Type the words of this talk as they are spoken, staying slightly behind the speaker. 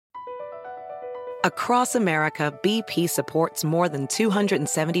Across America, BP supports more than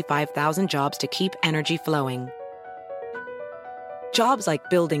 275,000 jobs to keep energy flowing. Jobs like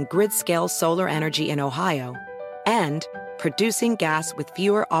building grid-scale solar energy in Ohio and producing gas with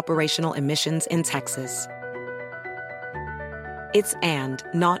fewer operational emissions in Texas. It's and,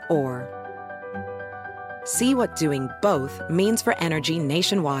 not or. See what doing both means for energy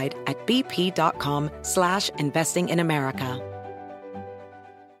nationwide at bp.com/investing in America.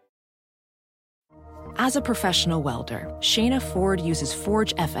 As a professional welder, Shayna Ford uses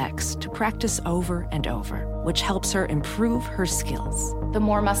Forge FX to practice over and over, which helps her improve her skills. The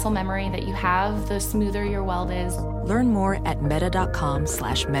more muscle memory that you have, the smoother your weld is. Learn more at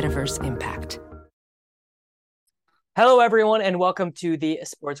meta.com/metaverse impact. Hello, everyone, and welcome to the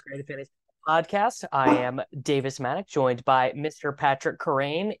Sports Creative Fantasy Podcast. I am Davis Maddock, joined by Mr. Patrick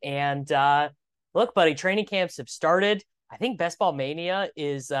Kerrane. And look, buddy, training camps have started. I think Best Ball Mania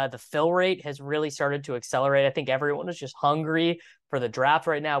is the fill rate has really started to accelerate. I think everyone is just hungry for the draft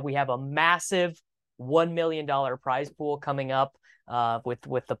right now. We have a massive $1 million prize pool coming up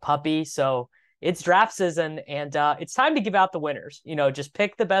with the puppy. So it's draft season, and it's time to give out the winners. You know, just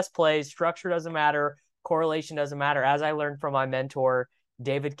pick the best plays. Structure doesn't matter. Correlation doesn't matter. As I learned from my mentor,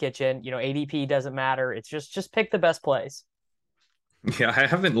 David Kitchen, you know, ADP doesn't matter. It's just pick the best plays. Yeah, I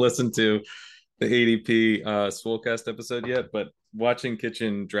haven't listened to the ADP Swolecast episode yet, but watching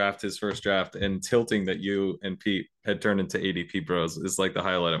Kitchen draft his first draft and tilting that you and Pete had turned into ADP bros is like the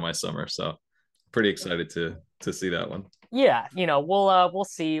highlight of my summer. So pretty excited to see that one. Yeah, you know, we'll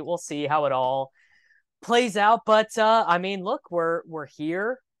see how it all plays out. But I mean, look, we're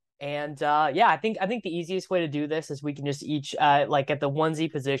here. And yeah, I think the easiest way to do this is we can just each like at the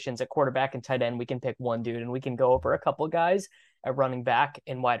onesie positions at quarterback and tight end, we can pick one dude and we can go over a couple of guys at running back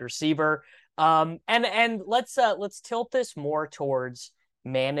and wide receiver. And let's tilt this more towards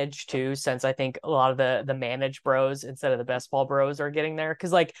manage too, since I think a lot of the manage bros instead of the best ball bros are getting there.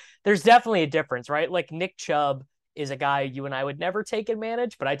 Cause like there's definitely a difference, right? Like Nick Chubb is a guy you and I would never take in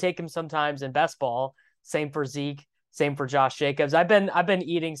manage, but I take him sometimes in best ball. Same for Zeke. Same for Josh Jacobs. I've been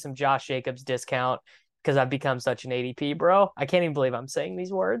eating some Josh Jacobs discount because I've become such an ADP bro. I can't even believe I'm saying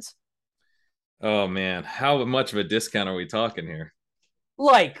these words. Oh man, how much of a discount are we talking here?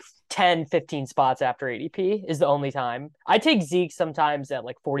 Like 10, 15 spots after ADP is the only time. I take Zeke sometimes at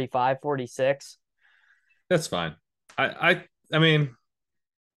like 45, 46. That's fine. I mean,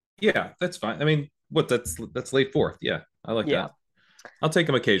 yeah, that's fine. I mean, that's late fourth. Yeah, I like that. I'll take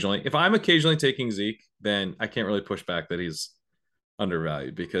him occasionally. If I'm occasionally taking Zeke, then I can't really push back that he's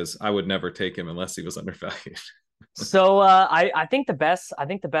undervalued because I would never take him unless he was undervalued. So I think the best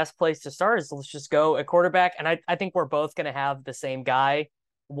place to start is let's just go at quarterback. And I think we're both going to have the same guy,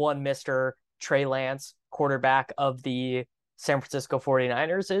 one Mr. Trey Lance, quarterback of the San Francisco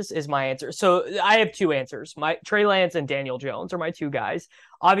 49ers is my answer. So I have two answers. My Trey Lance and Daniel Jones are my two guys.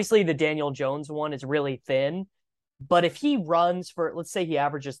 Obviously the Daniel Jones one is really thin. But if he runs for, let's say he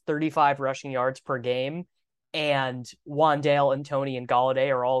averages 35 rushing yards per game and Wan'Dale and Tony and Golladay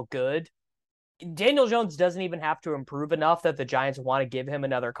are all good, Daniel Jones doesn't even have to improve enough that the Giants want to give him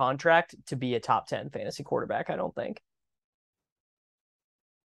another contract to be a top 10 fantasy quarterback, I don't think.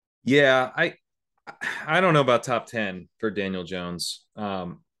 Yeah, I don't know about top 10 for Daniel Jones,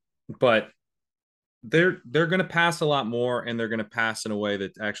 but they're going to pass a lot more, and they're going to pass in a way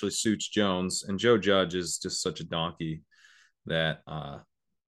that actually suits Jones. And Joe Judge is just such a donkey that,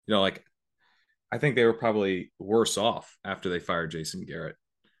 like I think they were probably worse off after they fired Jason Garrett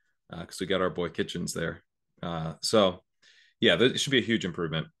because we got our boy Kitchens there. So yeah, there should be a huge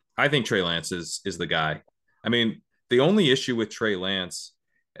improvement. I think Trey Lance is the guy. I mean, the only issue with Trey Lance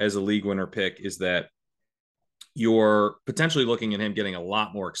as a league winner pick is that you're potentially looking at him getting a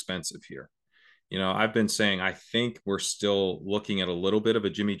lot more expensive here. You know, I've been saying I think we're still looking at a little bit of a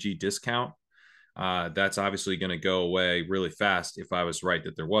Jimmy G discount. That's obviously going to go away really fast if I was right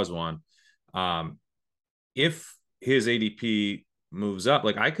that there was one. If his ADP moves up,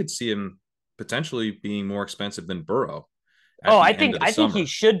 like I could see him potentially being more expensive than Burrow. I think he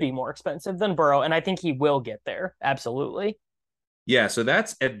should be more expensive than Burrow, and I think he will get there. Absolutely. Yeah, so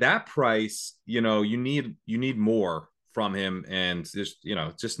that's at that price, you know, you need more from him, and just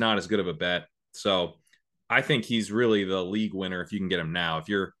not as good of a bet. So I think he's really the league winner if you can get him now. If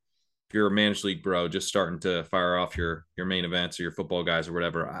you're a managed league bro, just starting to fire off your main events or your football guys or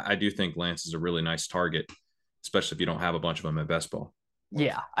whatever, I do think Lance is a really nice target, especially if you don't have a bunch of them at best ball.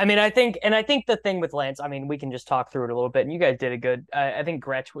 Yeah, I mean, I think the thing with Lance, I mean, we can just talk through it a little bit, and you guys did a good. I think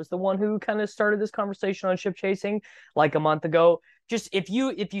Gretsch was the one who kind of started this conversation on ship chasing like a month ago. Just if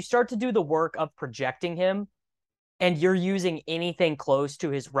you start to do the work of projecting him, and you're using anything close to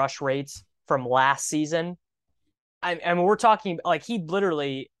his rush rates from last season. I mean, we're talking like he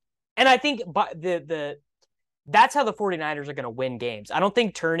literally, and I think that's how the 49ers are going to win games. I don't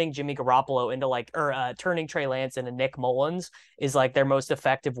think turning Jimmy Garoppolo into turning Trey Lance into Nick Mullins is like their most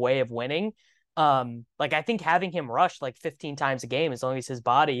effective way of winning. Like I think having him rush like 15 times a game, as long as his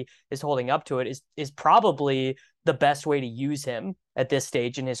body is holding up to it, is probably the best way to use him at this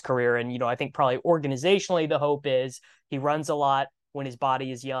stage in his career. And, I think probably organizationally, the hope is he runs a lot when his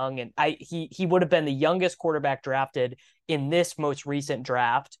body is young. And he would have been the youngest quarterback drafted in this most recent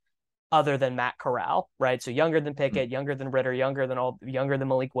draft, other than Matt Corral, right? So younger than Pickett, younger than Ritter, younger than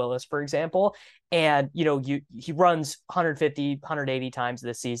Malik Willis, for example. And, he runs 150, 180 times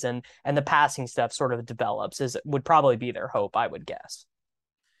this season, and the passing stuff sort of develops, would probably be their hope, I would guess.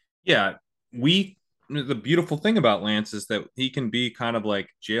 Yeah. The beautiful thing about Lance is that he can be kind of like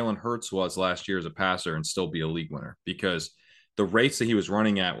Jalen Hurts was last year as a passer and still be a league winner, because the rates that he was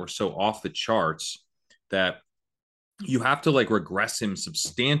running at were so off the charts that you have to like regress him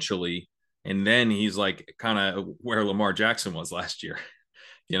substantially, and then he's like kind of where Lamar Jackson was last year.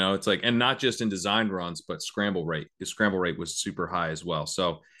 It's like, and not just in designed runs, but scramble rate. His scramble rate was super high as well.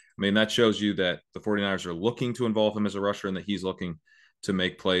 So, I mean, that shows you that the 49ers are looking to involve him as a rusher and that he's looking to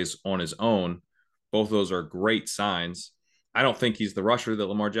make plays on his own. Both of those are great signs. I don't think he's the rusher that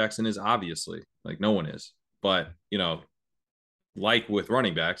Lamar Jackson is, obviously. Like, no one is. But, like with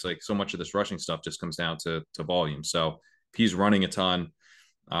running backs, like so much of this rushing stuff just comes down to volume. So if he's running a ton,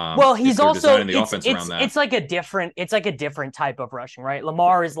 well, he's also designing the offense around that. It's like a different type of rushing, right?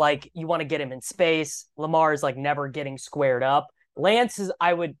 Lamar is like, you want to get him in space. Lamar is like never getting squared up. Lance is,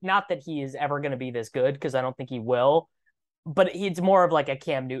 not that he is ever going to be this good, because I don't think he will, but it's more of like a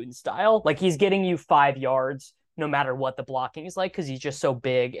Cam Newton style. Like he's getting you 5 yards no matter what the blocking is like, because he's just so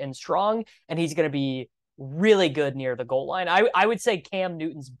big and strong, and he's going to be really good near the goal line. I would say Cam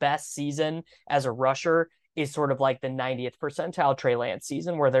Newton's best season as a rusher is sort of like the 90th percentile Trey Lance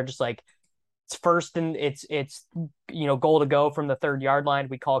season, where they're just like, it's first and it's goal to go from the 3rd-yard line.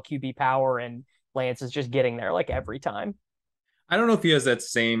 We call QB power, and Lance is just getting there like every time. I don't know if he has that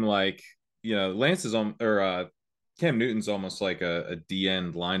same like, Lance is on, or Cam Newton's almost like a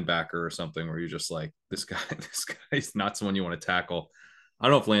D-end linebacker or something, where you're just like, this guy's not someone you want to tackle. I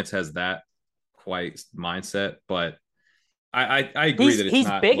don't know if Lance has that quite mindset, but I agree that it's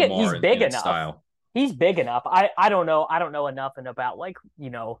not Lamar he's big in enough. Style. He's big enough. I don't know enough about like,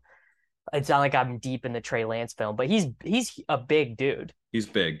 it's not like I'm deep in the Trey Lance film, but he's a big dude. He's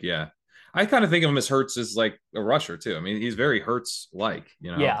big, yeah. I kind of think of him as Hurts as like a rusher too. I mean, he's very Hurts-like,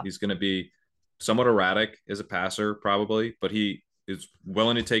 Yeah. He's going to be somewhat erratic as a passer probably, but he is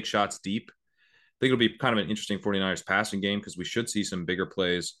willing to take shots deep. I think it'll be kind of an interesting 49ers passing game, because we should see some bigger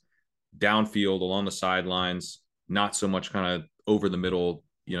plays downfield along the sidelines, not so much kind of over the middle,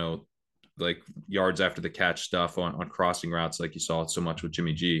 like yards after the catch stuff on crossing routes like you saw so much with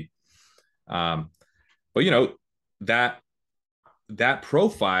Jimmy G. But that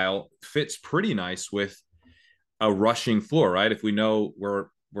profile fits pretty nice with a rushing floor, right? If we know we're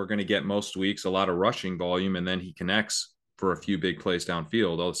going to get most weeks a lot of rushing volume, and then he connects for a few big plays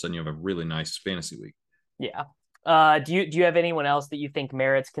downfield, all of a sudden you have a really nice fantasy week. Yeah. Do you have anyone else that you think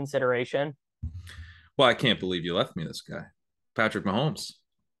merits consideration? Well, I can't believe you left me this guy, Patrick Mahomes.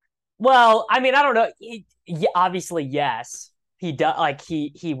 Well, I mean, I don't know. Obviously, yes, he does. Like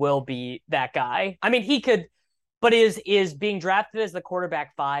he will be that guy. I mean, he could, but is being drafted as the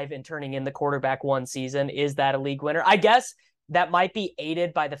quarterback 5 and turning in the quarterback 1 season, is that a league winner? I guess that might be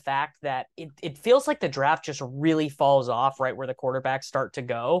aided by the fact that it feels like the draft just really falls off right where the quarterbacks start to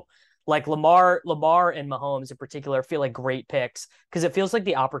go. Like Lamar and Mahomes in particular feel like great picks, because it feels like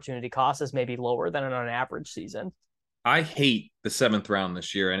the opportunity cost is maybe lower than on an average season. I hate the 7th round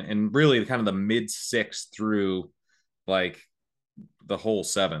this year, and really kind of the mid 6th through like the whole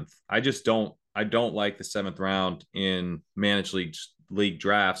 7th. I don't like the 7th round in managed league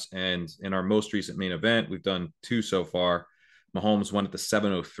drafts. And in our most recent main event, we've done 2 so far. Mahomes went at the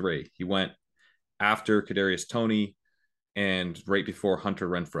 703. He went after Kadarius Toney and right before Hunter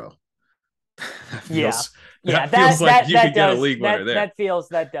Renfrow. That feels like you could get a league winner there.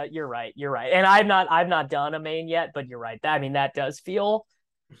 You're right. And I've not done a main yet, but you're right. That does feel,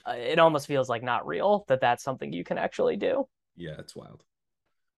 it almost feels like not real that's something you can actually do. Yeah, it's wild.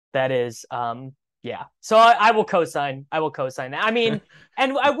 That is, yeah. So I will co-sign that. I mean,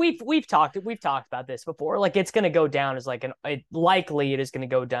 and we've talked about this before. Like, it's going to go down as like likely it is going to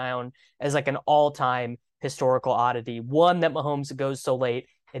go down as like an all-time historical oddity. 1, that Mahomes goes so late,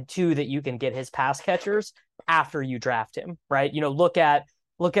 and 2, that you can get his pass catchers after you draft him, right? Look at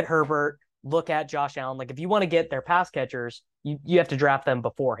Herbert, look at Josh Allen. Like, if you want to get their pass catchers, you have to draft them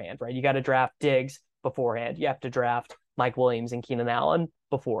beforehand, right? You got to draft Diggs beforehand. You have to draft Mike Williams and Keenan Allen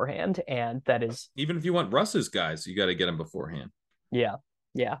beforehand. And that is, even if you want Russ's guys, you got to get them beforehand. yeah.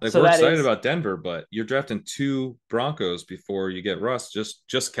 Yeah. Like, so we're that excited is, about Denver, but you're drafting 2 Broncos before you get Russ,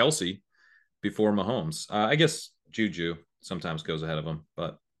 just Kelsey before Mahomes. I guess Juju sometimes goes ahead of him,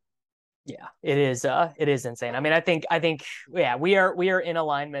 but yeah, it is insane. I mean, I think yeah, we are in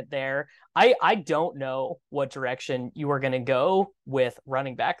alignment there. I don't know what direction you are going to go with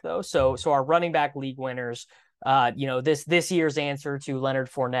running back though. So our running back league winners, this year's answer to Leonard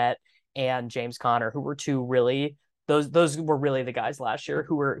Fournette and James Conner, who were two really, those were really the guys last year.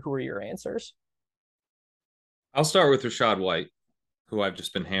 Who were your answers? I'll start with Rachaad White, who I've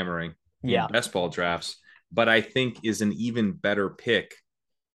just been hammering in Yeah. best ball drafts, but I think is an even better pick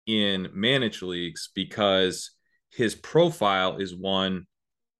in managed leagues because his profile is one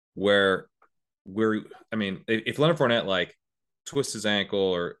where I mean, if Leonard Fournette like twists his ankle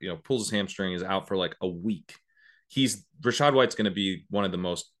or pulls his hamstring, is out for like a week, Rachaad White's going to be one of the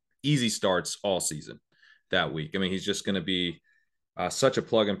most easy starts all season that week. I mean, he's just going to be such a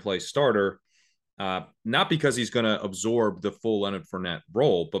plug and play starter, not because he's going to absorb the full Leonard Fournette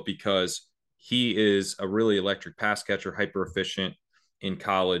role, but because he is a really electric pass catcher, hyper efficient in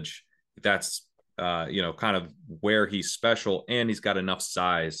college. That's kind of where he's special, and he's got enough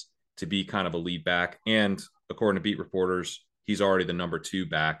size to be kind of a lead back. And according to beat reporters, he's already the number 2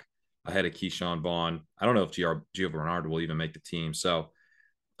 back ahead of Keyshawn Vaughn. I don't know if Gio Bernard will even make the team. So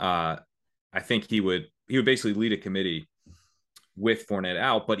I think he would basically lead a committee with Fournette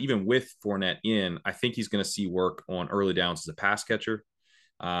out. But even with Fournette in, I think he's going to see work on early downs as a pass catcher,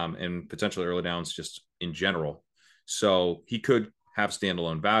 and potentially early downs just in general. So he could have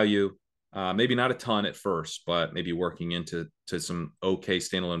standalone value. Maybe not a ton at first, but maybe working into some okay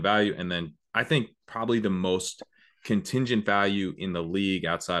standalone value. And then I think probably the most contingent value in the league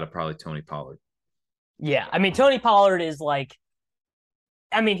outside of probably Tony Pollard. Yeah. I mean, Tony Pollard is like,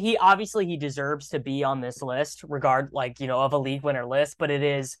 I mean, he deserves to be on this list, of a league winner list, but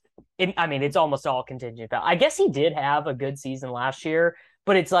it's almost all contingent. I guess he did have a good season last year,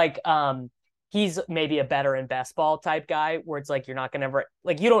 but it's like, he's maybe a better in best ball type guy where it's like, you're not going to ever,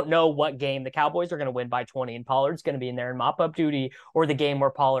 like, you don't know what game the Cowboys are going to win by 20 and Pollard's going to be in there in mop up duty, or the game where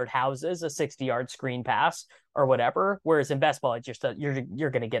Pollard houses a 60-yard screen pass or whatever. Whereas in best ball, it's just you're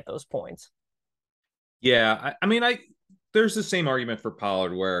going to get those points. Yeah. I mean, there's the same argument for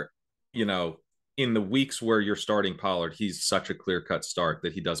Pollard where, in the weeks where you're starting Pollard, he's such a clear cut start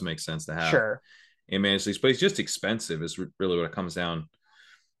that he does make sense to have in managed leagues, but he's just expensive is really what it comes down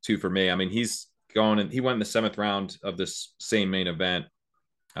to for me. I mean, he went in the 7th round of this same main event.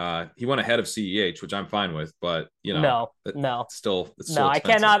 He went ahead of CEH, which I'm fine with, but no, it's still I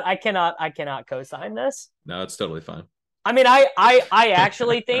expensive. I cannot co-sign this. No, it's totally fine. I mean, I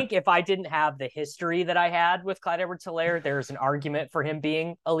actually think if I didn't have the history that I had with Clyde Edwards-Helaire, there's an argument for him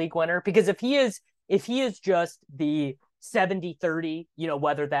being a league winner, because if he is just the 70-30,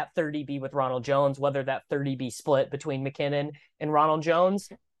 whether that 30 be with Ronald Jones, whether that 30 be split between McKinnon and Ronald Jones,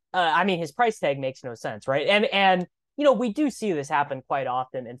 I mean, his price tag makes no sense, right? And we do see this happen quite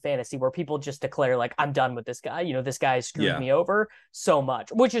often in fantasy where people just declare, like, I'm done with this guy. This guy has screwed me over so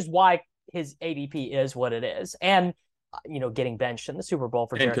much, which is why his ADP is what it is. And, getting benched in the Super Bowl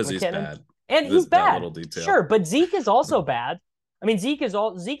for Jerick McKinnon. He's bad. And he's bad. Little detail. Sure, but Zeke is also bad. I mean, Zeke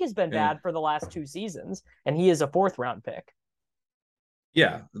has been bad for the last 2 seasons, and he is a 4th round pick.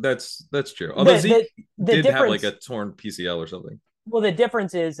 Yeah, that's true. Although Zeke did have like a torn PCL or something. Well, the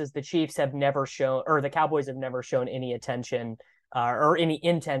difference is the Chiefs have never shown, or the Cowboys have never shown any attention or any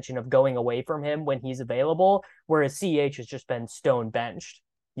intention of going away from him when he's available, whereas CEH has just been stone benched,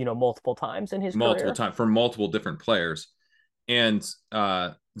 multiple times in his career. For multiple different players. And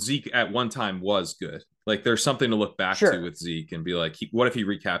Zeke at one time was good. Like, there's something to look back to with Zeke and be like, what if he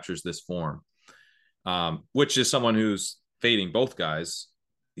recaptures this form? Which is someone who's fading both guys,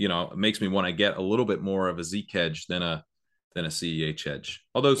 it makes me want to get a little bit more of a Zeke hedge than a CEH hedge.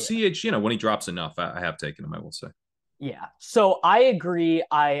 Although CEH, when he drops enough, I have taken him, I will say. Yeah. So I agree.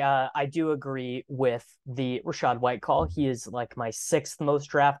 I do agree with the Rachaad White call. He is like my 6th most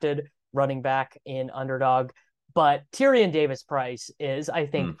drafted running back in Underdog. But Tyrion Davis-Price is, I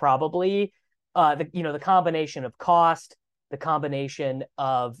think, probably the combination of cost, the combination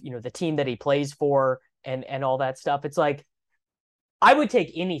of, the team that he plays for and all that stuff. It's like, I would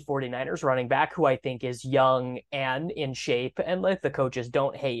take any 49ers running back who I think is young and in shape, and like the coaches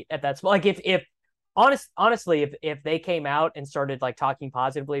don't hate at that spot. Like honestly, if they came out and started like talking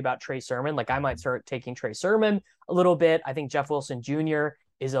positively about Trey Sermon, like I might start taking Trey Sermon a little bit. I think Jeff Wilson Jr.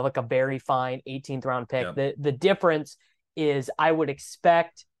 is like a very fine 18th round pick. Yeah. The difference is I would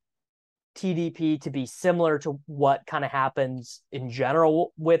expect TDP to be similar to what kind of happens in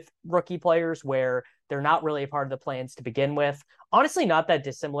general with rookie players, where they're not really a part of the plans to begin with. Honestly, not that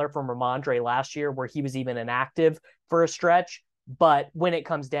dissimilar from Ramondre last year, where he was even inactive for a stretch. But when it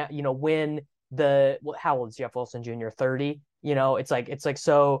comes down, when how old is Jeff Wilson Jr.? 30? It's like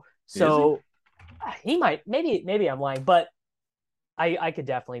so he might, maybe I'm lying, but I could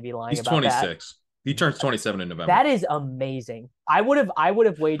definitely be lying. He's about 26. That. He turns 27 in November. That is amazing. I would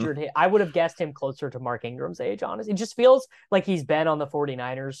have wagered him. I would have guessed him closer to Mark Ingram's age, honestly. It just feels like he's been on the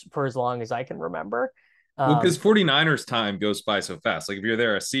 49ers for as long as I can remember. Well, because 49ers time goes by so fast. Like if you're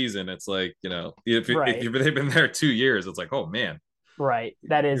there a season, it's like, if they've been there 2 years, it's like, oh man. Right.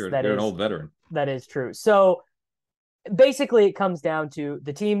 You're an old veteran. That is true. So basically it comes down to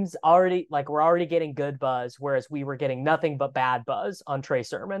the team's already, like, we're already getting good buzz, whereas we were getting nothing but bad buzz on Trey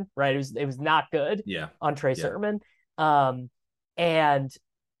Sermon, right? It was not good on Trey Sermon. And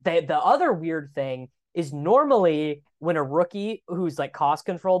the other weird thing is, normally when a rookie who's like cost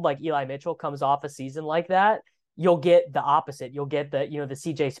controlled, like Eli Mitchell, comes off a season like that, you'll get the opposite. You'll get the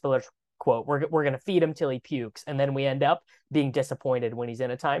CJ Spiller quote, we're going to feed him till he pukes. And then we end up being disappointed when he's in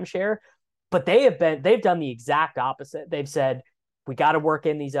a timeshare. But they've done the exact opposite. They've said, we got to work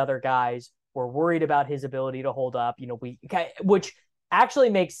in these other guys. We're worried about his ability to hold up, which actually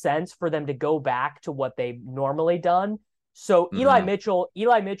makes sense for them to go back to what they've normally done. So Eli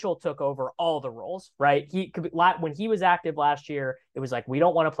Mitchell took over all the roles, right? When he was active last year, it was like, we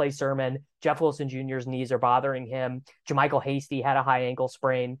don't want to play Sermon. Jeff Wilson Jr.'s knees are bothering him. JaMychal Hasty had a high ankle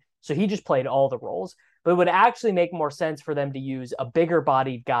sprain. So he just played all the roles. But it would actually make more sense for them to use a bigger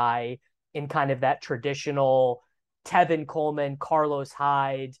bodied guy in kind of that traditional Tevin Coleman, Carlos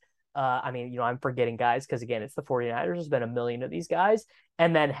Hyde. I'm forgetting guys because, again, it's the 49ers. There's been a million of these guys.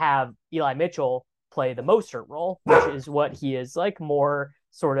 And then have Eli Mitchell play the Mostert role, which is what he is like more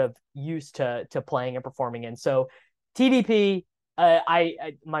sort of used to playing and performing in. So TDP,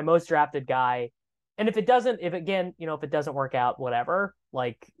 my most drafted guy. And if it doesn't work out, whatever,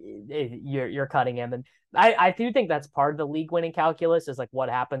 like you're cutting him. And I do think that's part of the league winning calculus, is like, what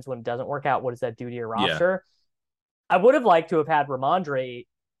happens when it doesn't work out? What does that do to your roster? I would have liked to have had Ramondre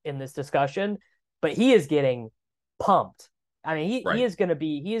in this discussion, but he is getting pumped. I mean, he is going to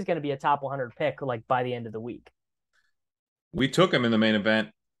be a top 100 pick like by the end of the week. We took him in the main event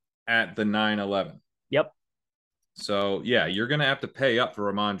at the 9-11. Yep. So yeah, you're going to have to pay up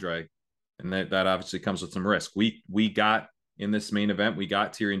for Ramondre, and that obviously comes with some risk. We got in this main event, we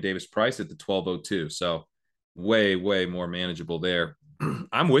got Tyrion Davis-Price at the 12:02. So way more manageable there.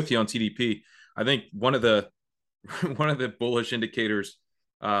 I'm with you on TDP. I think one of the bullish indicators,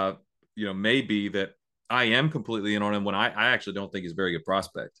 may be that I am completely in on him when I actually don't think he's a very good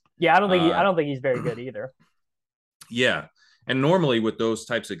prospect. Yeah, I don't think he's very good either. Yeah. And normally with those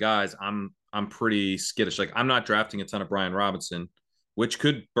types of guys, I'm pretty skittish. Like, I'm not drafting a ton of Brian Robinson, which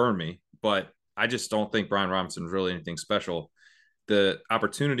could burn me, but I just don't think Brian Robinson is really anything special. The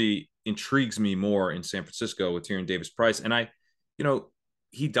opportunity intrigues me more in San Francisco with Tyrion Davis-Price. And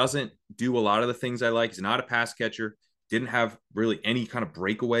he doesn't do a lot of the things I like. He's not a pass catcher, didn't have really any kind of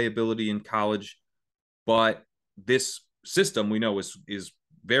breakaway ability in college. But this system we know is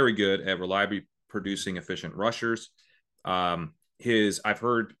very good at reliably producing efficient rushers. I've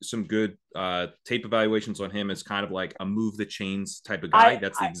heard some good tape evaluations on him as kind of like a move the chains type of guy.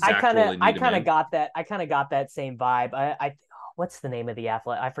 That's the exact role they need. I kind of got that same vibe. What's the name of the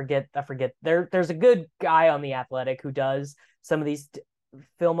athlete? I forget. There's a good guy on The Athletic who does some of these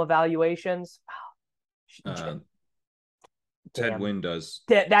film evaluations. Ted Wynn does.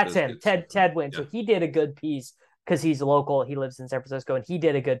 That's him. Ted Wynn. Yeah. So he did a good piece because he's local. He lives in San Francisco, and he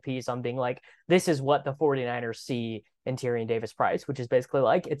did a good piece on being like, this is what the 49ers see in Tyrion Davis-Price, which is basically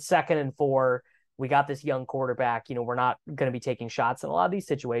like, it's 2nd and 4. We got this young quarterback. We're not going to be taking shots in a lot of these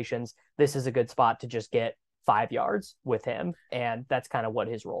situations. This is a good spot to just get 5 yards with him. And that's kind of what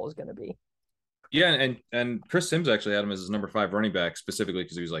his role is going to be. Yeah, and Chris Sims actually had him as his number 5 running back, specifically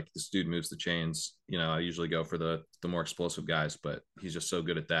because he was like, this dude moves the chains. I usually go for the more explosive guys, but he's just so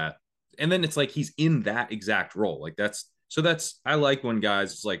good at that. And then it's like he's in that exact role. Like that's I like when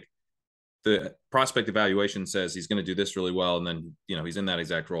guys, it's like the prospect evaluation says he's going to do this really well, and then he's in that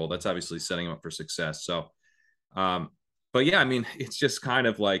exact role. That's obviously setting him up for success. So, but yeah, I mean, it's just kind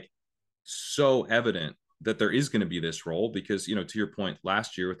of like so evident that there is going to be this role because to your point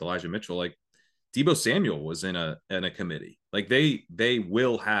last year with Elijah Mitchell, like, Deebo Samuel was in a committee. Like they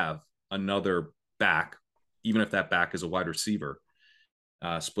will have another back, even if that back is a wide receiver,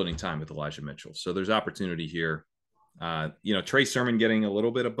 splitting time with Elijah Mitchell. So there's opportunity here. Trey Sermon getting a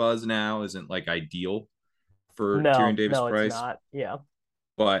little bit of buzz now isn't like ideal for Tyrion No, Davis no, it's Price. not. Yeah.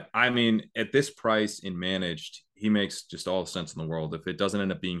 But I mean, at this price in managed, he makes just all the sense in the world. If it doesn't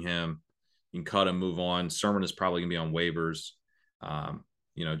end up being him, you can cut him, move on. Sermon is probably going to be on waivers. Um,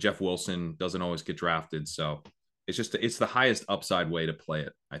 Jeff Wilson doesn't always get drafted, so it's the highest upside way to play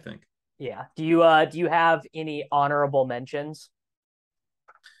it, I think. Yeah. Do you have any honorable mentions?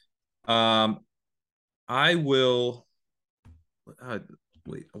 I will.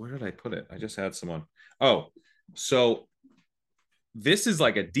 Wait, where did I put it? I just had someone. Oh, so this is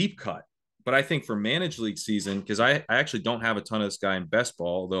like a deep cut, but I think for managed league season, because I actually don't have a ton of this guy in best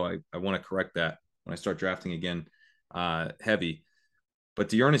ball, although I want to correct that when I start drafting again heavy. But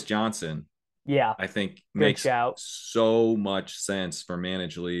Dearness Johnson, Yeah. I think Good makes shout. so much sense for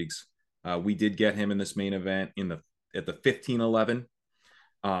managed leagues. We did get him in this main event at the 15-11.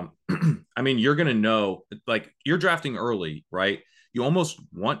 I mean, you're gonna know, like, you're drafting early, right? You almost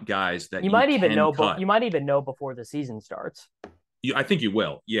want guys that You might even know, cut. you might even know before the season starts. I think you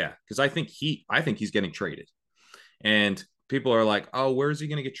will, yeah, because I think he's getting traded, and people are like, oh, where is he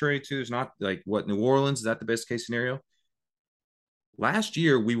going to get traded to? There's not, like, what, New Orleans, is that the best case scenario? Last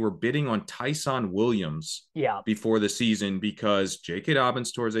year we were bidding on Tyson Williams, Yeah, before the season because J.K.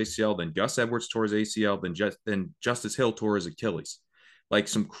 Dobbins tore his ACL, then Gus Edwards tore his ACL, then Justice Hill tore his Achilles. Like,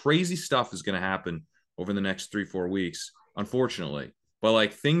 some crazy stuff is going to happen over the next 3-4 weeks, unfortunately. But,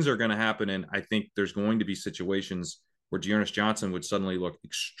 like, things are going to happen, and I think there's going to be situations where Dearness Johnson would suddenly look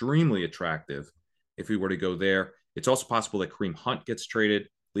extremely attractive if we were to go there. It's also possible that Kareem Hunt gets traded,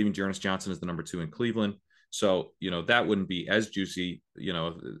 leaving Dearness Johnson as the number 2 in Cleveland. So, that wouldn't be as juicy,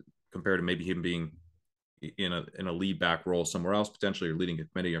 compared to maybe him being in a lead back role somewhere else, potentially, or leading a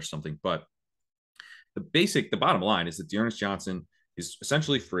committee or something. But the bottom line is that Dearness Johnson is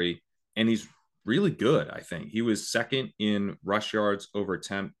essentially free, and he's really good. I think he was second in rush yards over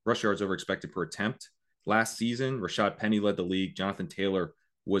expected per attempt last season. Rashad Penny led the league. Jonathan Taylor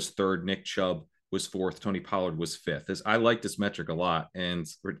was third. Nick Chubb was fourth. Tony Pollard was fifth. I like this metric a lot, and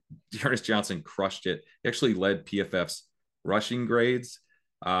Dearness Johnson crushed it. He actually led PFF's rushing grades.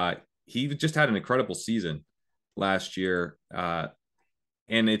 He just had an incredible season last year,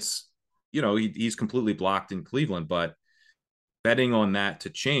 and it's he's completely blocked in Cleveland, but betting on that to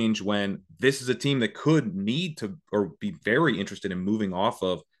change when this is a team that could need to or be very interested in moving off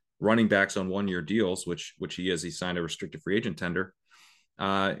of running backs on 1-year deals, which he is. He signed a restricted free agent tender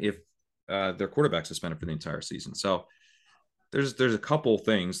if their quarterback suspended for the entire season. So there's a couple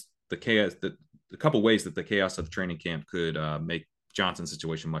things, a couple ways that the chaos of the training camp could make Johnson's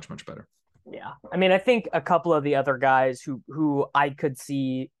situation much, much better. Yeah. I mean, I think a couple of the other guys who I could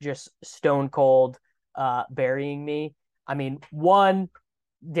see just stone cold burying me. I mean, one,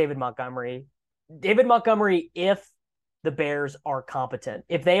 David Montgomery. David Montgomery, if the Bears are competent,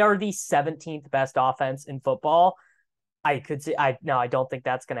 if they are the 17th best offense in football, I could see. I don't think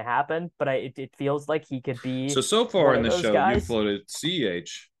that's going to happen, but it feels like he could be. So far in the show, guys. you floated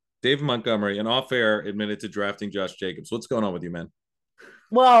CH, David Montgomery, and off air admitted to drafting Josh Jacobs. What's going on with you, man?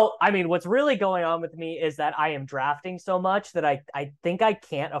 Well, I mean, what's really going on with me is that I am drafting so much that I think I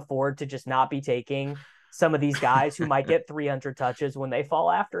can't afford to just not be taking some of these guys who might get 300 touches when they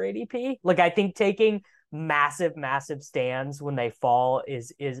fall after ADP. Like, I think taking massive stands when they fall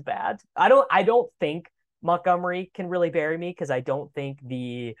is bad. I don't think Montgomery can really bury me because I don't think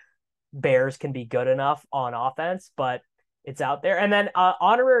the Bears can be good enough on offense, but it's out there. And then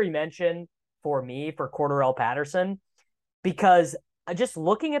honorary mention for me for Cordarrelle Patterson, because just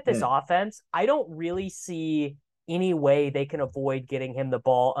looking at this offense, I don't really see any way they can avoid getting him the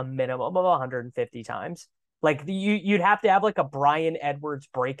ball a minimum of 150 times. Like, you'd have to have like a Bryan Edwards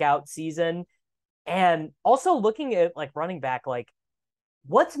breakout season. And also looking at like running back, like,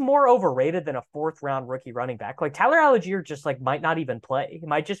 what's more overrated than a 4th-round rookie running back? Like, Tyler Algier just like might not even play. It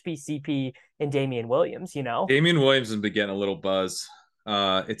might just be CP and Damian Williams, Damian Williams has been getting a little buzz.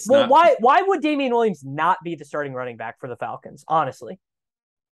 It's well, not. Why would Damian Williams not be the starting running back for the Falcons? Honestly.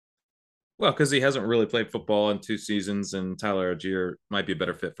 Well, because he hasn't really played football in 2 seasons, and Tyler Algier might be a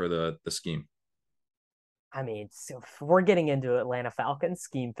better fit for the scheme. I mean, so we're getting into Atlanta Falcons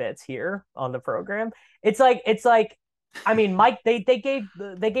scheme fits here on the program. It's like, I mean, Mike, they gave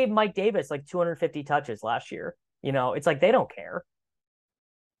Mike Davis like 250 touches last year. It's like they don't care.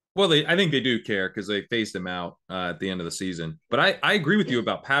 Well, I think they do care because they phased him out at the end of the season. But I agree with you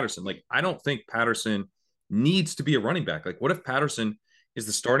about Patterson. Like, I don't think Patterson needs to be a running back. Like, what if Patterson is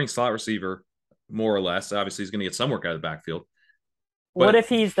the starting slot receiver, more or less? Obviously, he's going to get some work out of the backfield. But what if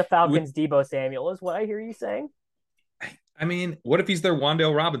he's the Falcons' Deebo Samuel, is what I hear you saying? I mean, what if he's their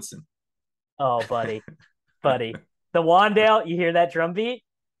Wan'Dale Robinson? Oh, buddy. The Wan'Dale, you hear that drum beat?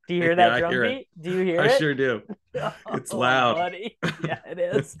 Do you hear Yeah, that I drum hear it. beat? Do you hear I it? sure do. It's Oh, loud. buddy. Yeah, it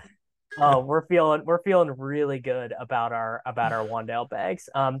is. Oh, we're feeling really good about our Wandale bags.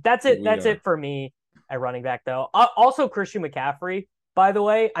 That's it. We That's are. it for me at running back though. Also Christian McCaffrey, by the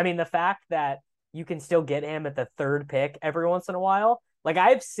way. I mean, the fact that you can still get him at the third pick every once in a while. Like I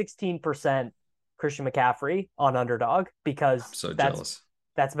have 16% Christian McCaffrey on Underdog I'm because so that's jealous.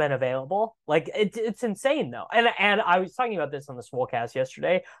 that's been available. Like it's insane though. And I was talking about this on the Swolecast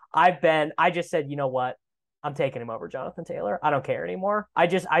yesterday. I just said, you know what? I'm taking him over Jonathan Taylor. I don't care anymore. I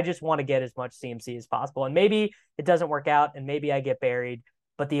just want to get as much CMC as possible. And maybe it doesn't work out and maybe I get buried,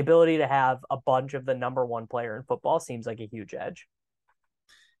 but the ability to have a bunch of the number one player in football seems like a huge edge.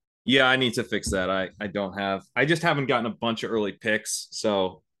 Yeah, I need to fix that. I don't have. I just haven't gotten a bunch of early picks,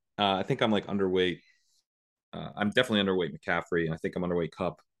 so I think I'm like underweight. I'm definitely underweight McCaffrey, and I think I'm underweight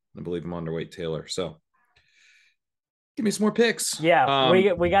Cup. I believe I'm underweight Taylor. So give me some more picks. Yeah,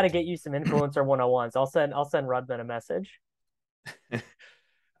 we got to get you some influencer 101s. I'll send Rudman a message.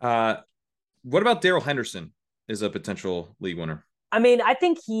 uh, what about Daryl Henderson is a potential league winner? I mean, I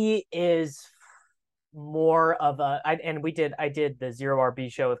think he is more of I did the Zero RB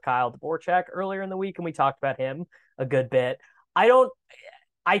show with Kyle Dvorak earlier in the week, and we talked about him a good bit. I don't.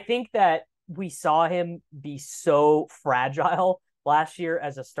 I think that we saw him be so fragile last year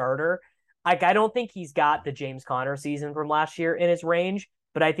as a starter. Like, I don't think he's got the James Conner season from last year in his range,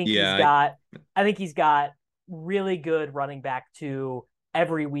 but I think Yeah, I, I think he's got really good running back to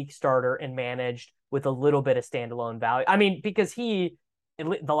every week starter and managed with a little bit of standalone value. I mean, because the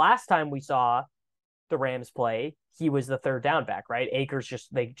last time we saw the Rams play, he was the third down back, right? Akers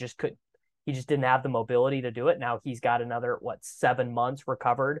he just didn't have the mobility to do it. Now he's got another 7 months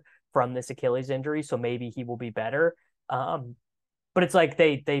recovered from this Achilles injury, so maybe he will be better. But it's like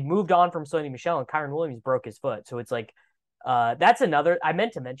they moved on from Sony Michel and Kyron Williams broke his foot, so it's like that's another. I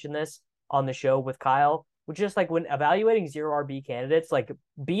meant to mention this on the show with Kyle, which is like when evaluating zero RB candidates, like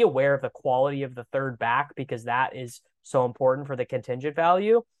be aware of the quality of the third back because that is so important for the contingent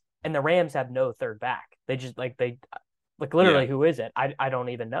value. And the Rams have no third back. Like literally, yeah. who is it? I don't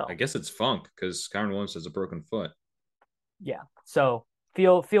even know. I guess it's Funk because Kyron Williams has a broken foot. Yeah. So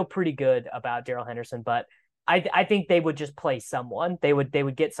feel pretty good about Daryl Henderson, but I think they would just play someone. They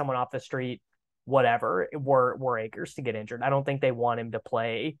would get someone off the street, whatever, were Akers to get injured. I don't think they want him to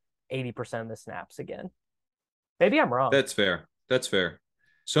play 80% of the snaps again. Maybe I'm wrong. That's fair. That's fair.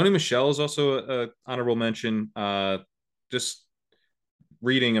 Sony Michel is also a honorable mention. Just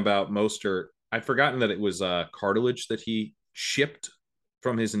reading about Mostert, I'd forgotten that it was cartilage that he shipped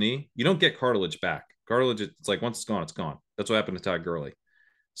from his knee. You don't get cartilage back. Cartilage, it's like once it's gone, it's gone. That's what happened to Todd Gurley.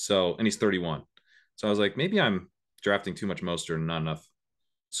 So, and he's 31. So I was like, maybe I'm drafting too much Mostert and not enough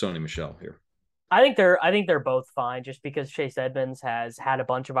Sony Michel here. I think they're both fine just because Chase Edmonds has had a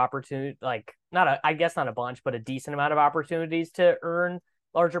bunch of opportunity, like I guess not a bunch, but a decent amount of opportunities to earn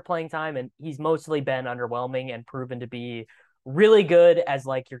larger playing time. And he's mostly been underwhelming and proven to be really good as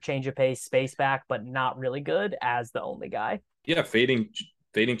like your change of pace space back, but not really good as the only guy. Yeah, fading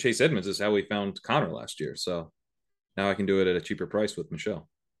Chase Edmonds is how we found Connor last year. So now I can do it at a cheaper price with Michelle.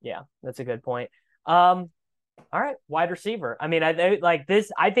 Yeah, that's a good point. All right, wide receiver. I mean, I like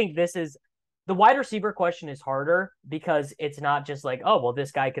this. I think this is the wide receiver question is harder because it's not just like, oh, well,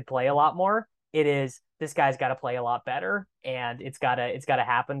 this guy could play a lot more. It is this guy's got to play a lot better, and it's gotta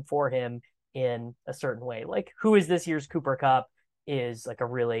happen for him in a certain way. Like, who is this year's Cooper Kupp is like a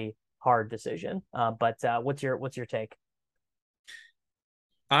really hard decision. But what's your take?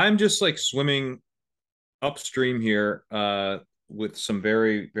 I'm just like swimming upstream here with some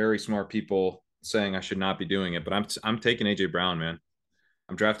very, very smart people saying I should not be doing it, but I'm taking AJ Brown, man.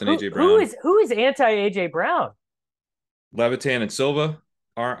 I'm drafting AJ Brown. Who is anti AJ Brown? Levitan and Silva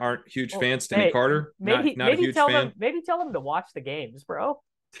aren't huge fans. Timmy Carter, not a huge fan. Maybe tell them to watch the games, bro.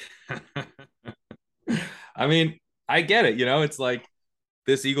 I mean, I get it. It's like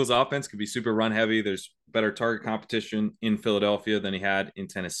this Eagles offense could be super run heavy. There's better target competition in Philadelphia than he had in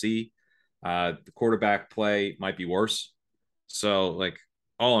Tennessee. The quarterback play might be worse. So, like,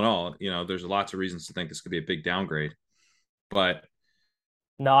 all in all, there's lots of reasons to think this could be a big downgrade. But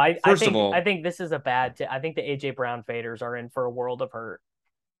no, I think this is a bad. I think the AJ Brown faders are in for a world of hurt.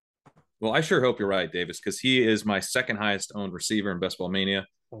 Well, I sure hope you're right, Davis, because he is my second highest owned receiver in Best Ball Mania.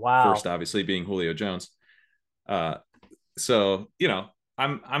 Wow. First, obviously, being Julio Jones. So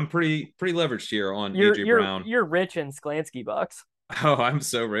I'm pretty leveraged here on AJ Brown. You're rich in Sklansky bucks. Oh, I'm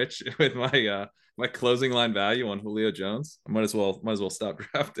so rich with my closing line value on Julio Jones. I might as well stop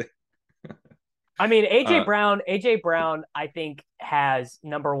drafting. I mean, AJ Brown, I think has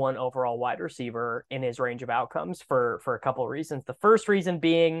number one overall wide receiver in his range of outcomes for a couple of reasons. The first reason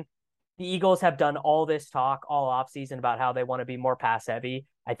being the Eagles have done all this talk all offseason about how they want to be more pass heavy.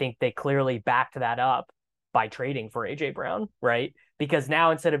 I think they clearly backed that up by trading for AJ Brown, right? Because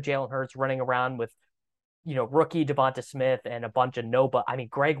now instead of Jalen Hurts running around with, rookie Devonta Smith and a bunch of I mean,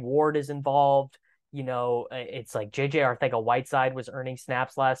 Greg Ward is involved. It's like JJ Arcega-Whiteside was earning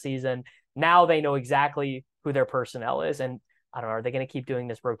snaps last season. Now they know exactly who their personnel is. And I don't know, are they going to keep doing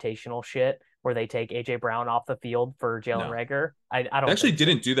this rotational shit where they take AJ Brown off the field for Jalen No. Reagor? I don't They actually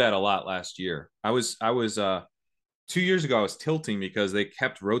didn't so. do that a lot last year. I was 2 years ago, I was tilting because they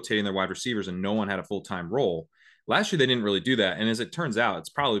kept rotating their wide receivers and no one had a full-time role. Last year, they didn't really do that. And as it turns out, it's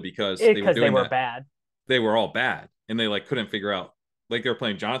probably because they were doing that. Bad. They were all bad. And they couldn't figure out, they were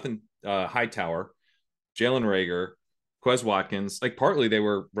playing Jonathan Hightower, Jalen Reagor, Quez Watkins. Partly they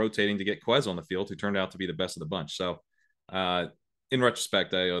were rotating to get Quez on the field, who turned out to be the best of the bunch. So in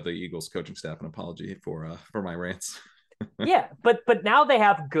retrospect, I owe the Eagles coaching staff an apology for my rants. Yeah, but now they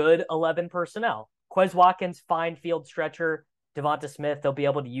have good 11 personnel. Quez Watkins, fine field stretcher. Devonta Smith, they'll be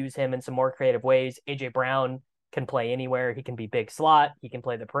able to use him in some more creative ways. AJ Brown can play anywhere. He can be big slot. He can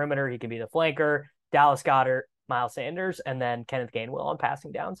play the perimeter. He can be the flanker. Dallas Goedert, Miles Sanders, and then Kenneth Gainwell on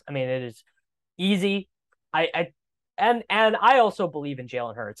passing downs. I mean, it is easy. And I also believe in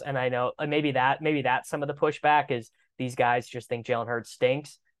Jalen Hurts, and I know maybe that's some of the pushback is these guys just think Jalen Hurts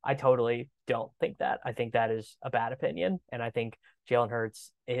stinks. I totally don't think that. I think that is a bad opinion, and I think Jalen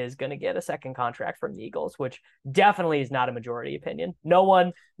Hurts is going to get a second contract from the Eagles, which definitely is not a majority opinion. No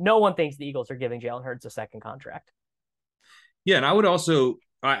one thinks the Eagles are giving Jalen Hurts a second contract. Yeah, and I would also,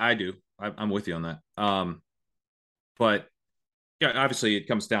 I do. I'm with you on that. But yeah, obviously it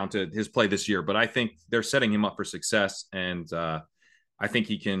comes down to his play this year, but I think they're setting him up for success, and I think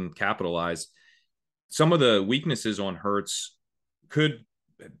he can capitalize. Some of the weaknesses on Hurts could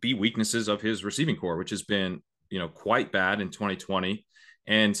be weaknesses of his receiving core, which has been, quite bad in 2020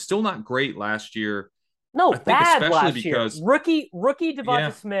 and still not great last year. No, bad last because, year. Rookie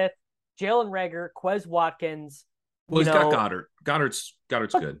Devonta Smith, Jalen Reagor, Quez Watkins. Well, he's got Goddard. Goddard's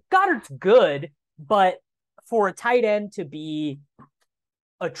good. Goddard's good, but for a tight end to be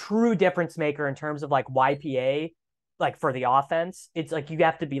a true difference maker in terms of YPA, for the offense, it's you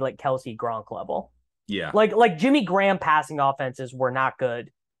have to be Kelsey Gronk level. Yeah. Like Jimmy Graham passing offenses were not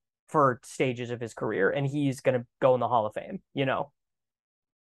good for stages of his career, and he's going to go in the Hall of Fame,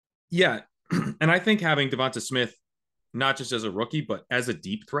 Yeah. And I think having Devonta Smith, not just as a rookie, but as a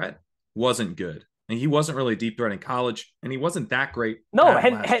deep threat, wasn't good. And he wasn't really a deep threat in college, and he wasn't that great. No,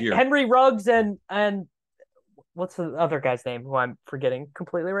 Henry Ruggs and what's the other guy's name who I'm forgetting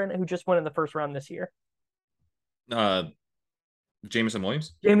completely right now, who just went in the first round this year? Jameson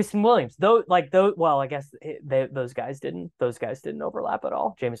Williams. Well, I guess those guys didn't overlap at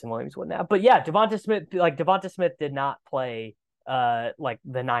all. Jameson Williams wouldn't have. But yeah, Devonta Smith did not play the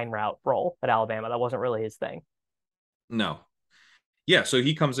 9 route role at Alabama. That wasn't really his thing. No. Yeah, so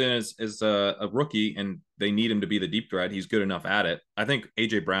he comes in as a rookie, and they need him to be the deep threat. He's good enough at it. I think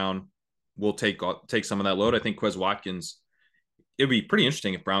AJ Brown will take some of that load. I think Quez Watkins, it'd be pretty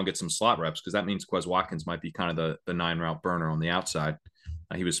interesting if Brown gets some slot reps, because that means Quez Watkins might be kind of the 9 route burner on the outside.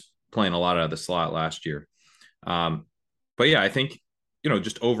 He was playing a lot out of the slot last year. But yeah, I think,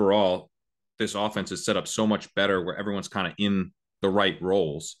 just overall, this offense is set up so much better where everyone's kind of in the right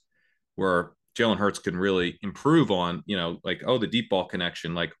roles, where Jalen Hurts can really improve on, the deep ball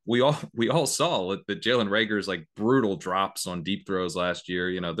connection. We all saw the Jalen Reagor's brutal drops on deep throws last year.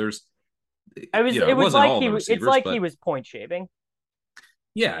 He was point shaving.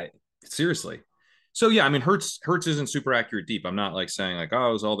 Yeah, seriously. So yeah, I mean, Hurts isn't super accurate deep. I'm not saying it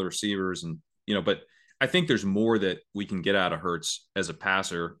was all the receivers and but I think there's more that we can get out of Hurts as a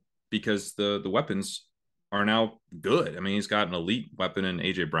passer, because the weapons are now good. I mean, he's got an elite weapon in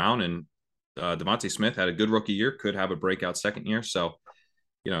AJ Brown, and Devonta Smith had a good rookie year, could have a breakout second year. So,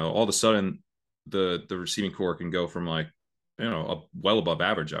 all of a sudden the receiving core can go from well above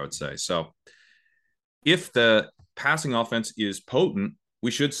average, I would say. So if the passing offense is potent, we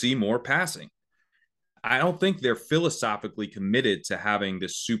should see more passing. I don't think they're philosophically committed to having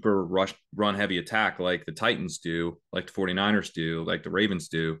this super run heavy attack like the Titans do, like the 49ers do, like the Ravens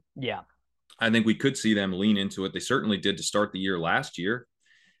do. Yeah. I think we could see them lean into it. They certainly did to start the year last year.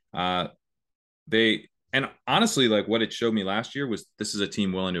 And honestly, what it showed me last year was this is a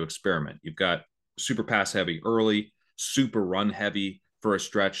team willing to experiment. You've got super pass heavy early, super run heavy for a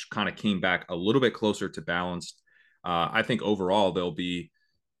stretch, kind of came back a little bit closer to balanced. I think overall they'll be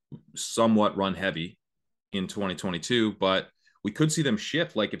somewhat run heavy in 2022, but we could see them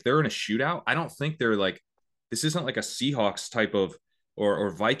shift. Like if they're in a shootout, I don't think they're like, this isn't like a Seahawks type of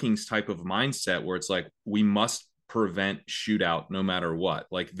or Vikings type of mindset where it's like we must prevent shootout no matter what.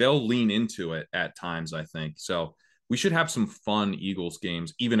 Like they'll lean into it at times, I think. So we should have some fun Eagles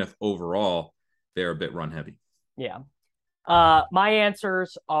games, even if overall they're a bit run heavy. Yeah. My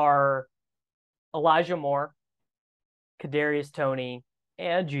answers are Elijah Moore, Kadarius Toney,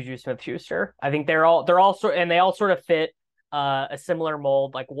 and Juju Smith-Schuster. I think they're all sort, and they all sort of fit a similar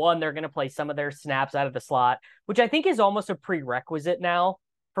mold. Like one, they're going to play some of their snaps out of the slot, which I think is almost a prerequisite now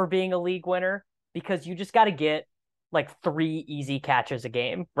for being a league winner, because you just got to get like 3 easy catches a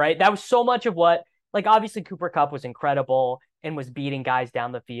game, right? That was so much of what, like, obviously Cooper Kupp was incredible and was beating guys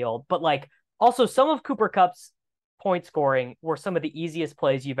down the field, but like also some of Cooper Kupp's point scoring were some of the easiest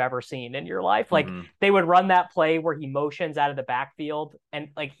plays you've ever seen in your life. Like they would run that play where he motions out of the backfield and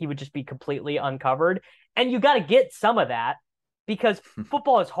like he would just be completely uncovered. And you got to get some of that because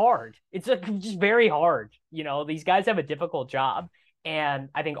football is hard. It's just very hard. You know, these guys have a difficult job. And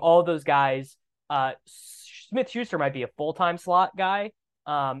I think all of those guys, Smith-Schuster might be a full-time slot guy.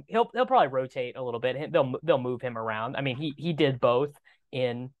 He'll probably rotate a little bit. They'll move him around. I mean, he did both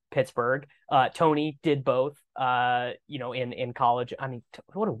in Pittsburgh. Toney did both, in college. I mean,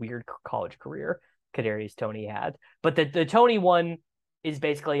 what a weird college career Kadarius Toney had. But the Toney one is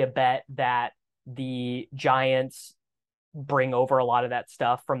basically a bet that the Giants bring over a lot of that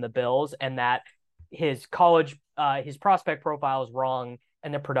stuff from the Bills, and that his college, his prospect profile is wrong,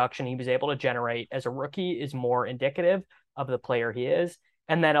 and the production he was able to generate as a rookie is more indicative of the player he is.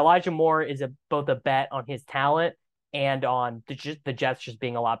 And then Elijah Moore is both a bet on his talent and on the Jets just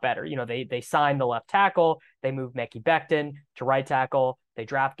being a lot better. You know, they signed the left tackle, they moved Mekhi Becton to right tackle, they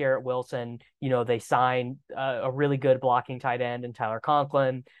draft Garrett Wilson, you know, they sign a really good blocking tight end in Tyler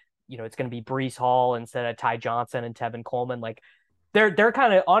Conklin. You know, it's going to be Breece Hall instead of Ty Johnson and Tevin Coleman. Like they're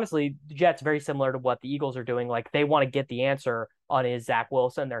kind of, honestly, the Jets very similar to what the Eagles are doing. Like they want to get the answer on, is Zach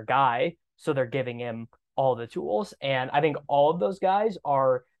Wilson their guy? So they're giving him all the tools. And I think all of those guys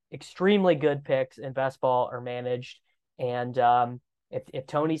are extremely good picks in best ball are managed. And if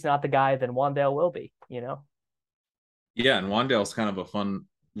Toney's not the guy, then Wan'Dale will be, you know? Yeah, and Wan'Dale's kind of a fun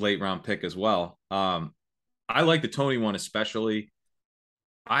late round pick as well. I like the Toney one especially.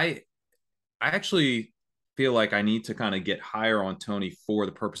 I actually feel like I need to kind of get higher on Toney for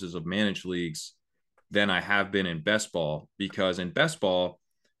the purposes of managed leagues than I have been in best ball, because in best ball,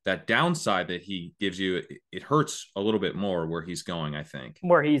 that downside that he gives you, it hurts a little bit more where he's going, I think.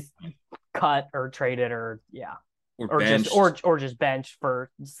 Where he's cut or traded or just benched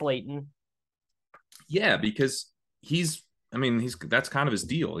for Slayton. Yeah, because that's kind of his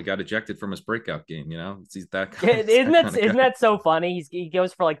deal. He got ejected from his breakout game, you know. He's that isn't that so funny? He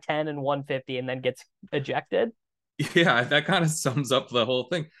goes for like 10 and 150 and then gets ejected. Yeah, that kind of sums up the whole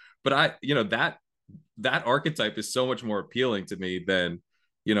thing. But that archetype is so much more appealing to me than,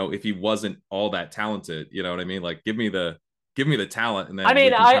 you know, if he wasn't all that talented. You know what I mean? Like give me the talent, and then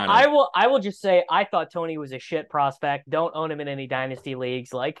I will just say I thought Toney was a shit prospect. Don't own him in any dynasty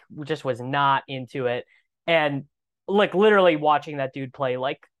leagues. Like, just was not into it. And like literally watching that dude play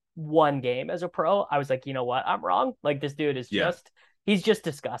like one game as a pro, I was like, you know what? I'm wrong. Like this dude is he's just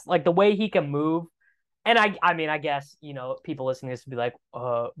disgusting. Like the way he can move. And I guess, you know, people listening to this would be like,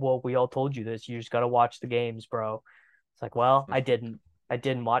 well, we all told you this. You just got to watch the games, bro. It's like, well, I didn't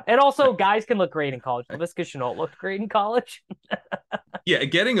watch. And also, guys can look great in college. Laviska Shenault looked great in college. Yeah,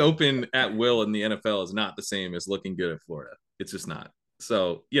 getting open at will in the NFL is not the same as looking good at Florida. It's just not.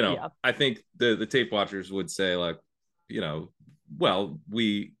 So, you know, I think the tape watchers would say, like, you know, well,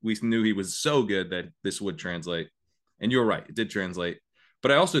 we knew he was so good that this would translate. And you're right, it did translate.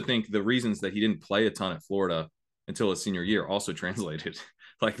 But I also think the reasons that he didn't play a ton at Florida until his senior year also translated.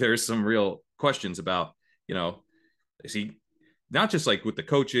 Like there's some real questions about, you know, is he not just like with the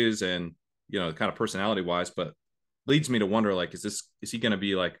coaches and, you know, kind of personality wise, but leads me to wonder, like, is he going to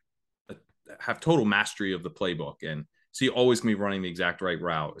be like have total mastery of the playbook, and is he always going to be running the exact right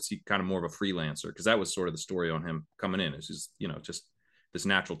route? Is he kind of more of a freelancer? Because that was sort of the story on him coming in. It's just, you know, just this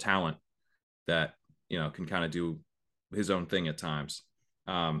natural talent that, you know, can kind of do his own thing at times.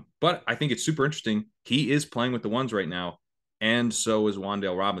 But I think it's super interesting. He is playing with the ones right now, and so is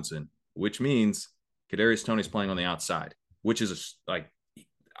Wan'Dale Robinson, which means Kadarius Toney's playing on the outside, which is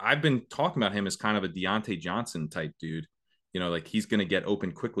I've been talking about him as kind of a Deontay Johnson type dude. You know, like he's going to get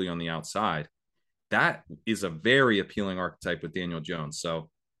open quickly on the outside. That is a very appealing archetype with Daniel Jones. So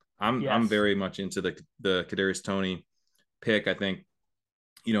I'm very much into the Kadarius Toney pick. I think,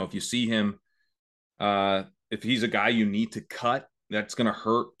 you know, if you see him, if he's a guy you need to cut, that's going to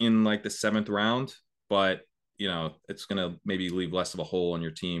hurt in like the 7th round. But it's going to maybe leave less of a hole in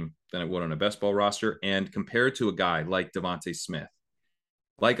your team than it would on a best ball roster. And compared to a guy like Devontae Smith,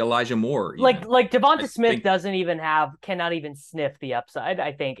 like Elijah Moore, even, like Devonta I Smith think, cannot even sniff the upside,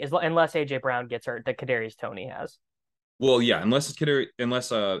 I think, unless AJ Brown gets hurt, that Kadarius Toney has. well, yeah, unless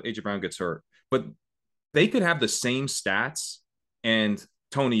AJ Brown gets hurt, but they could have the same stats, and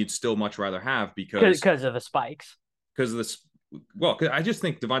Tony you'd still much rather have because of the spikes. Because of this, well, I just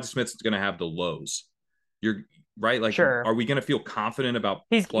think Devonta Smith's going to have the lows. You're right. Like, Sure. Are we going to feel confident about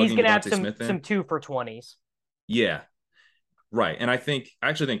he's plugging going to have Devonta Smith in? some 2-for-20s? Yeah, right. And I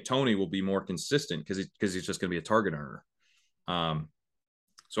actually think Tony will be more consistent because he's just going to be a target earner.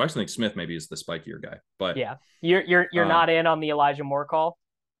 So I actually think Smith maybe is the spikier guy. But yeah, you're not in on the Elijah Moore call.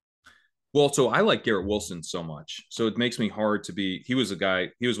 Well, so I like Garrett Wilson so much, so it makes me hard to be. He was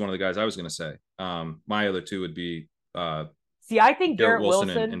one of the guys I was going to say. My other two would be I think Garrett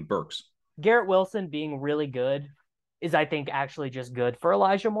Wilson and Burks. Garrett Wilson being really good is, I think, actually just good for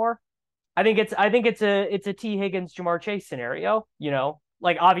Elijah Moore. I think it's a T. Higgins, Jamar Chase scenario.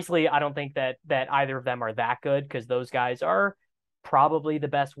 Like, obviously, I don't think that either of them are that good, because those guys are probably the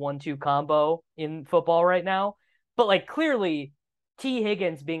best 1-2 combo in football right now. But like, clearly, T.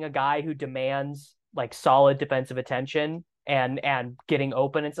 Higgins being a guy who demands like solid defensive attention and getting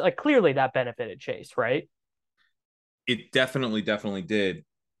open, it's like, clearly that benefited Chase, right? It definitely did,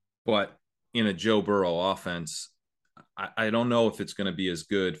 but in a Joe Burrow offense, I don't know if it's going to be as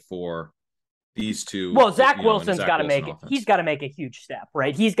good for these two. Well, Zach Wilson's got to make it. Offense. He's got to make a huge step,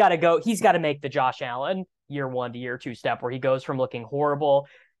 right? He's got to make the Josh Allen year 1 to year 2 step, where he goes from looking horrible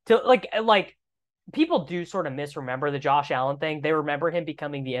to like people do sort of misremember the Josh Allen thing. They remember him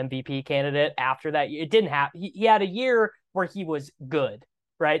becoming the MVP candidate after that. It didn't happen. He had a year where he was good,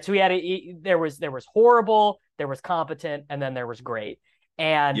 right? So there was horrible, there was competent, and then there was great.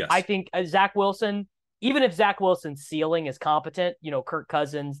 And yes. I think Zach Wilson, even if Zach Wilson's ceiling is competent, Kirk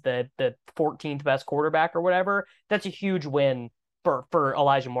Cousins, the 14th best quarterback or whatever, that's a huge win for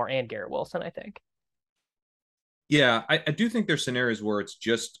Elijah Moore and Garrett Wilson, I think. Yeah, I do think there's scenarios where it's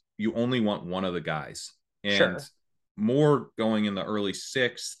just you only want one of the guys. And sure. Moore going in the early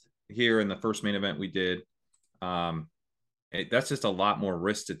 6th here in the first main event we did, that's just a lot more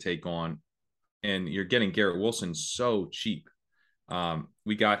risk to take on. And you're getting Garrett Wilson so cheap.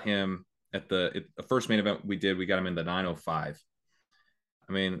 We got him at the first main event we did. We got him in the 905.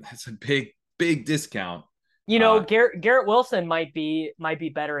 I mean, that's a big discount. Garrett Wilson might be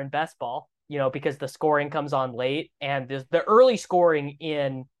better in best ball, because the scoring comes on late, and the early scoring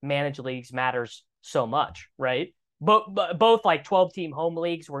in managed leagues matters so much, right? But both like 12-team home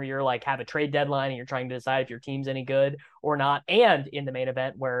leagues where you're like have a trade deadline and you're trying to decide if your team's any good or not, and in the main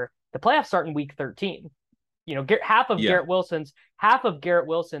event where the playoffs start in week 13. Half of Garrett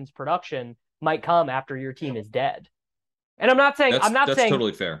Wilson's production might come after your team is dead. And that's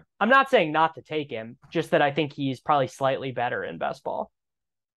totally fair. I'm not saying not to take him, just that I think he's probably slightly better in best ball.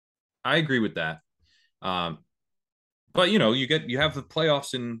 I agree with that. But you have the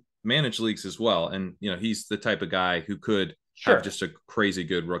playoffs in managed leagues as well. And he's the type of guy who could have just a crazy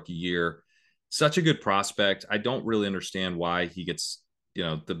good rookie year. Such a good prospect. I don't really understand why he gets,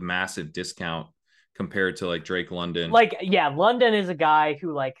 the massive discount compared to like Drake London. Like, yeah, London is a guy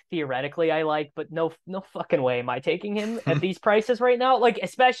who like theoretically I like, but no fucking way am I taking him at these prices right now. Like,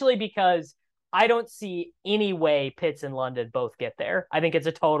 especially because I don't see any way Pitts and London both get there. I think it's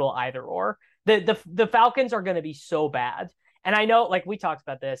a total either or. The Falcons are going to be so bad. And I know, like, we talked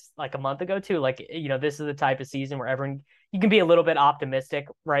about this like a month ago too. Like, this is the type of season where you can be a little bit optimistic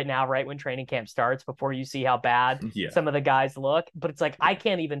right now, right when training camp starts, before you see how bad some of the guys look. But it's like, I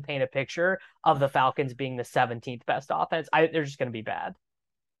can't even paint a picture of the Falcons being the 17th best offense. They're just going to be bad.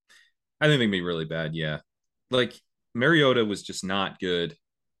 I think they'd be really bad. Yeah. Like, Mariota was just not good.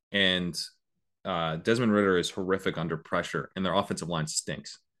 And Desmond Ridder is horrific under pressure, and their offensive line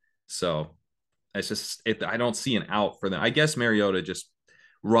stinks. So it's just I don't see an out for them. I guess Mariota just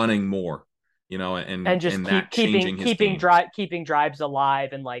running more, and just keeping drives alive,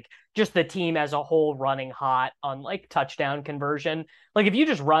 and like just the team as a whole running hot on like touchdown conversion. Like, if you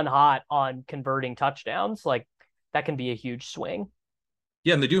just run hot on converting touchdowns, like that can be a huge swing.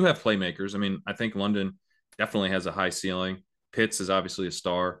 Yeah, and they do have playmakers. I mean, I think London definitely has a high ceiling. Pitts is obviously a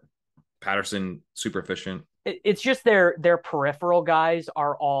star. Patterson, super efficient. It's just their peripheral guys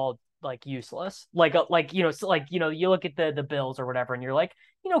are all like useless. You look at the Bills or whatever, and you're like,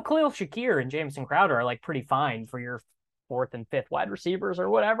 Khalil Shakir and Jamison Crowder are like pretty fine for your 4th and 5th wide receivers or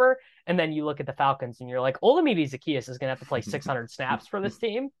whatever. And then you look at the Falcons and you're like, Olamide Zaccheaus is going to have to play 600 snaps for this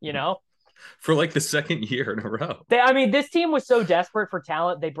team, for like the second year in a row. I mean, this team was so desperate for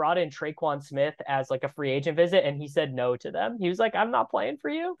talent. They brought in Traquan Smith as like a free agent visit, and he said no to them. He was like, "I'm not playing for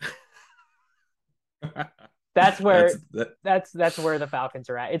you." That's where that's where the Falcons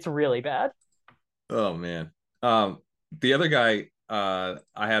are at. It's really bad. Oh man. The other guy I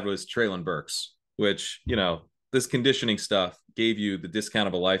had was Traylon Burks, which, this conditioning stuff gave you the discount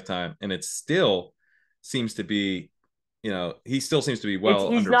of a lifetime, and it still seems to be, he still seems to be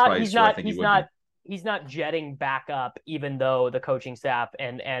underpriced where I think he would be. He's not jetting back up, even though the coaching staff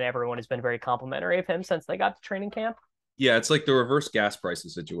and everyone has been very complimentary of him since they got to training camp. Yeah, it's like the reverse gas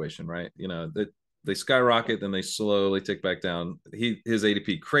prices situation, right? That they skyrocket, then they slowly tick back down. His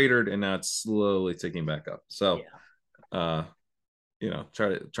ADP cratered, and now it's slowly ticking back up. So, trying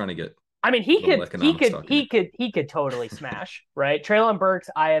to get. I mean, he could totally smash, right? Traylon Burks,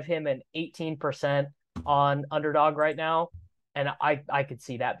 I have him in 18% on Underdog right now, and I could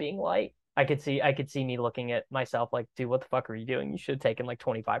see that being light. I could see me looking at myself like, dude, what the fuck are you doing? You should have taken like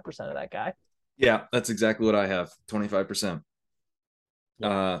 25% of that guy. Yeah, that's exactly what I have. 25%.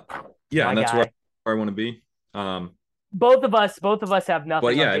 And that's where I want to be. Both of us have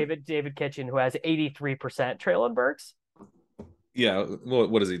nothing on David Kitchen, who has 83% Traylon Burks. Yeah, well,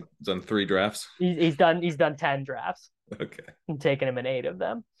 what has he done? 3 drafts? He's done 10 drafts. Okay. I'm taking him in 8 of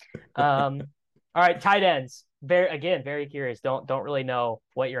them. All right, tight ends. Very curious. Don't really know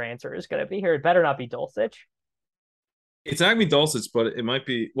what your answer is going to be here. It better not be Dulcich. It's not going to be Dulcich, but it might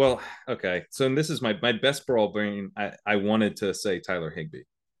be. Well, okay. So this is my best brawl brain. I wanted to say Tyler Higbee,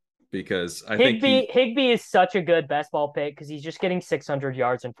 because I think Higbee is such a good best ball pick because he's just getting 600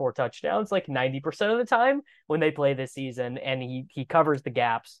 yards and 4 touchdowns like 90% of the time when they play this season, and he covers the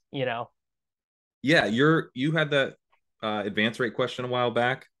gaps. Yeah, you had that advance rate question a while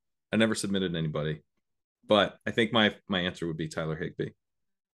back. I never submitted anybody, but I think my answer would be Tyler Higbee.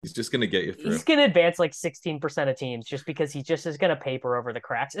 He's just going to get you through. He's going to advance like 16% of teams just because he just is going to paper over the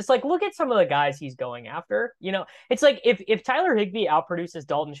cracks. It's like, look at some of the guys he's going after. It's like if Tyler Higbee outproduces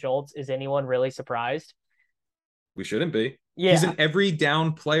Dalton Schultz, is anyone really surprised? We shouldn't be. Yeah. He's an every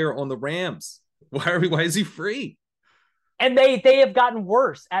down player on the Rams. Why is he free? And they have gotten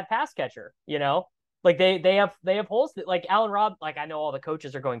worse at pass catcher, Like they have holes that, like Allen Rob, like I know all the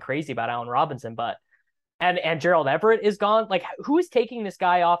coaches are going crazy about Allen Robinson, but and Gerald Everett is gone. Like, who is taking this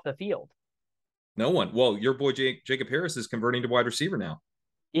guy off the field? No one. Well, your boy Jacob Harris is converting to wide receiver now.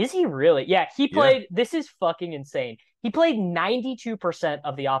 Is he really? Yeah, he played. Yeah. This is fucking insane. He played 92%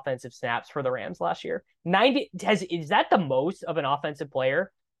 of the offensive snaps for the Rams last year. Is that the most of an offensive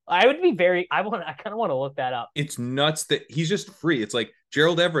player? I kind of want to look that up. It's nuts that he's just free. It's like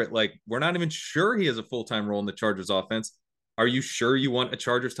Gerald Everett. Like, we're not even sure he has a full-time role in the Chargers offense. Are you sure you want a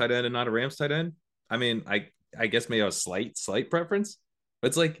Chargers tight end and not a Rams tight end? I mean, I guess maybe a slight preference, but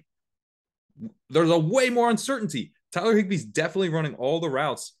it's like there's a way more uncertainty. Tyler Higbee's definitely running all the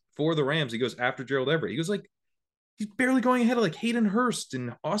routes for the Rams. He goes after Gerald Everett. He goes like, he's barely going ahead of like Hayden Hurst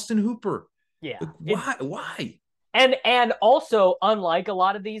and Austin Hooper. Yeah. Like, why? And also, unlike a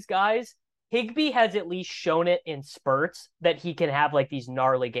lot of these guys, Higbee has at least shown it in spurts that he can have like these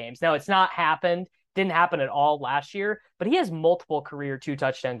gnarly games. Now, it's not didn't happen at all last year, but he has multiple career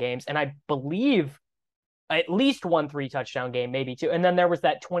 2-touchdown games. And I believe at least 1 3-touchdown game, maybe 2. And then there was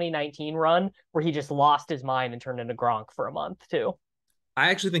that 2019 run where he just lost his mind and turned into Gronk for a month too. I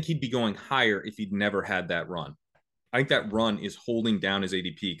actually think he'd be going higher if he'd never had that run. I think that run is holding down his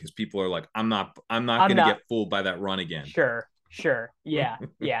ADP because people are like, I'm not going to get fooled by that run again. Sure. Yeah.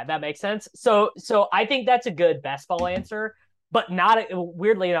 Yeah, that makes sense. So I think that's a good best ball answer, but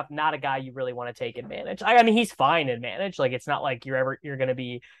weirdly enough, not a guy you really want to take in manage. I mean, he's fine in manage. Like, it's not like you're going to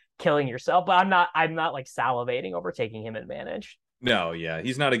be killing yourself, but I'm not like salivating over taking him in manage. No, yeah,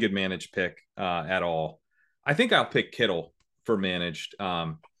 he's not a good managed pick at all. I think I'll pick Kittle for managed.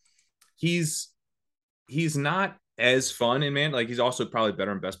 He's not as fun in man. Like, he's also probably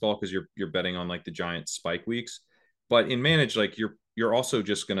better in best ball because you're betting on like the giant spike weeks. But in manage, like you're also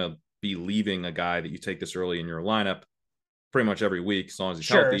just gonna be leaving a guy that you take this early in your lineup pretty much every week as long as he's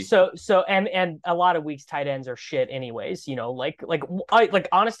healthy. So and a lot of weeks tight ends are shit anyways. Like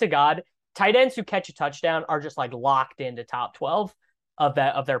honest to God, tight ends who catch a touchdown are just like locked into top 12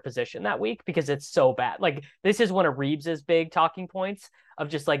 of their position that week because it's so bad. Like, this is one of Reeves' big talking points of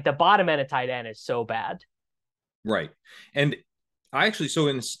just like the bottom end of tight end is so bad. Right. And I actually, so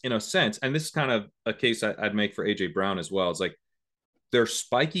in a sense, and this is kind of a case I'd make for AJ Brown as well. It's like, they're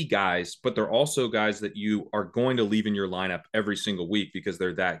spiky guys, but they're also guys that you are going to leave in your lineup every single week because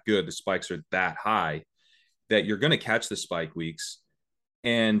they're that good. The spikes are that high that you're going to catch the spike weeks,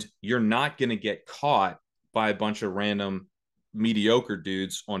 and you're not going to get caught by a bunch of random mediocre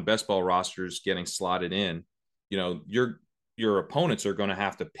dudes on best ball rosters getting slotted in, your opponents are going to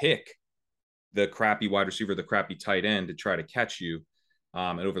have to pick the crappy wide receiver, the crappy tight end to try to catch you.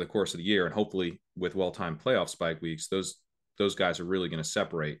 And over the course of the year, and hopefully with well-timed playoff spike weeks, those guys are really going to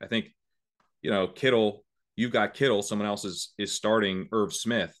separate. I think, Kittle, you've got Kittle, someone else is starting Irv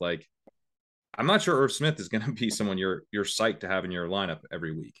Smith. Like, I'm not sure Irv Smith is going to be someone you're psyched to have in your lineup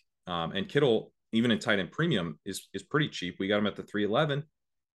every week. And Kittle, even in tight end premium, is pretty cheap. We got him at the 311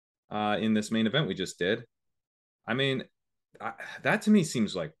 in this main event we just did. I mean, that to me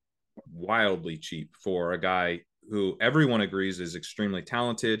seems like wildly cheap for a guy who everyone agrees is extremely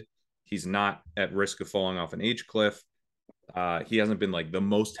talented. He's not at risk of falling off an age cliff. He hasn't been like the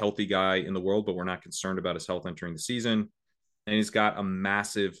most healthy guy in the world, but we're not concerned about his health entering the season. And he's got a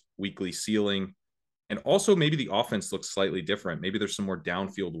massive weekly ceiling. And also maybe the offense looks slightly different. Maybe there's some more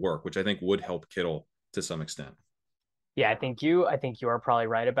downfield work, which I think would help Kittle to some extent. Yeah, I think you are probably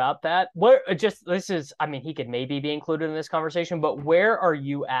right about that. He could maybe be included in this conversation, but where are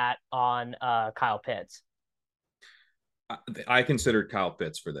you at on Kyle Pitts? I considered Kyle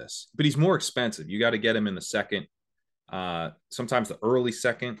Pitts for this, but he's more expensive. You got to get him in the second, sometimes the early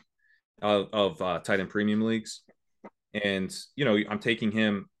second of tight end premium leagues. And, I'm taking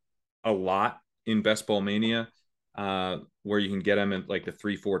him a lot in Best Ball Mania, where you can get him in like the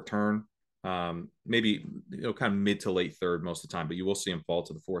 3-4 turn. Maybe kind of mid to late third most of the time, but you will see him fall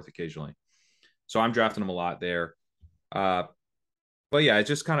to the fourth occasionally. So I'm drafting him a lot there. But yeah, it's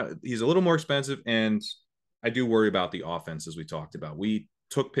just he's a little more expensive, and I do worry about the offense, as we talked about. We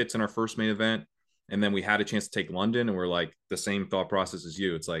took Pitts in our first main event, and then we had a chance to take London, and we're like the same thought process as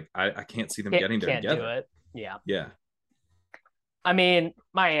you. It's like I can't see them getting there together. Do it. Yeah. Yeah. I mean,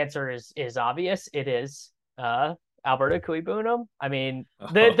 my answer is obvious. It is Alberto Kuibunum. I mean,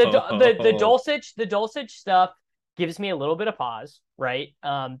 the Dulcich stuff gives me a little bit of pause, right?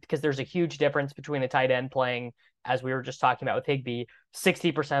 Because there's a huge difference between a tight end playing, as we were just talking about with Higbee,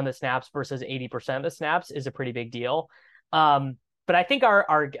 60% of the snaps versus 80% of the snaps is a pretty big deal. But I think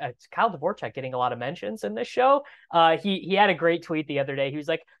our Kyle Dvorak getting a lot of mentions in this show. He had a great tweet the other day. He was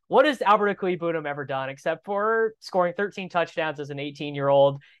like, "What has Alberto Kuibunum ever done except for scoring 13 touchdowns as an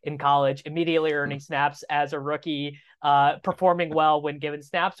 18-year-old in college, immediately earning snaps as a rookie, performing well when given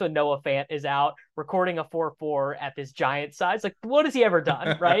snaps when Noah Fant is out, recording a 4.4 at this giant size? Like, what has he ever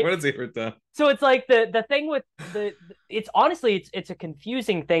done, right? What has he ever done?" So it's like the thing with it's honestly a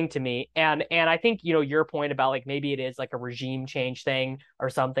confusing thing to me, and I think your point about like maybe it is like a regime change thing or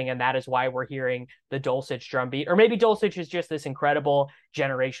something, and that is why we're hearing the Dulcich drumbeat, or maybe Dulcich is just this incredible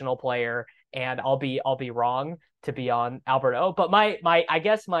generational player, and I'll be wrong to be on Alberto. But I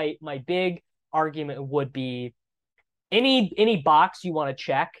guess my big argument would be any box you want to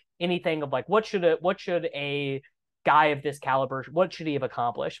check, anything of like what should a guy of this caliber, what should he have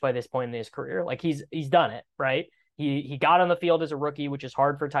accomplished by this point in his career? Like he's done it, right? He got on the field as a rookie, which is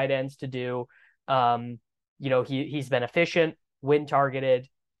hard for tight ends to do. He's been efficient, win targeted,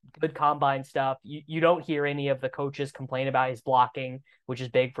 good combine stuff. You don't hear any of the coaches complain about his blocking, which is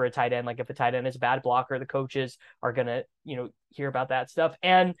big for a tight end. Like if a tight end is a bad blocker, the coaches are gonna, hear about that stuff.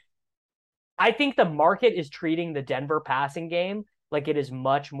 And I think the market is treating the Denver passing game like it is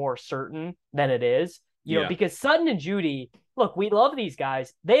much more certain than it is. Because Sutton and Jeudy, look, we love these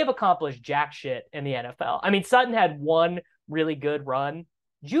guys. They have accomplished jack shit in the NFL. I mean, Sutton had one really good run.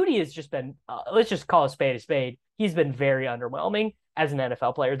 Jeudy has just been, let's just call a spade. He's been very underwhelming as an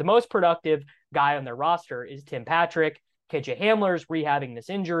NFL player. The most productive guy on their roster is Tim Patrick. KJ Hamler's rehabbing this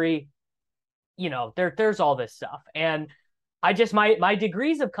injury. There's all this stuff. And I just, my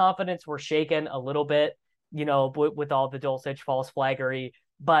degrees of confidence were shaken a little bit, with all the Dulcich false flaggery.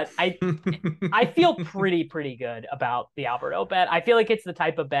 But I feel pretty good about the Alberto bet. I feel like it's the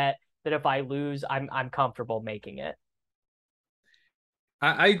type of bet that if I lose, I'm comfortable making it.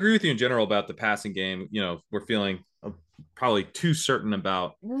 I agree with you in general about the passing game. We're feeling probably too certain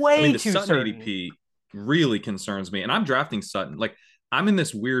about. The too Sutton certain. ADP really concerns me, and I'm drafting Sutton. Like I'm in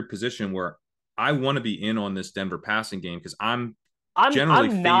this weird position where I want to be in on this Denver passing game because I'm not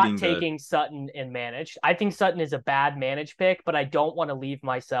taking Sutton in managed. I think Sutton is a bad managed pick, but I don't want to leave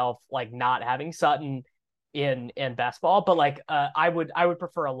myself like not having Sutton in best ball. But like I would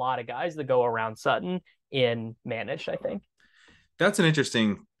prefer a lot of guys that go around Sutton in managed, I think. That's an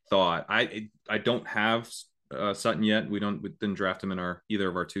interesting thought. I don't have Sutton yet. We didn't draft him in either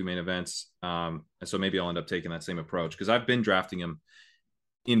of our two main events. And so maybe I'll end up taking that same approach because I've been drafting him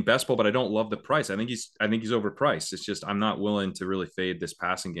in best ball, but I don't love the price. I think he's overpriced. It's just I'm not willing to really fade this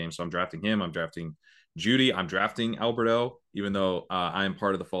passing game. So I'm drafting him. I'm drafting Jeudy. I'm drafting Alberto, even though I am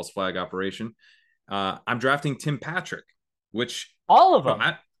part of the false flag operation. I'm drafting Tim Patrick. which All of them.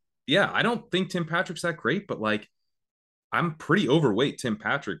 I don't think Tim Patrick's that great, but like I'm pretty overweight Tim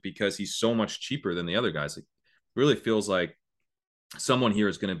Patrick because he's so much cheaper than the other guys. It really feels like someone here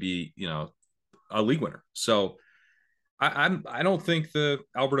is going to be, a league winner. So I don't think the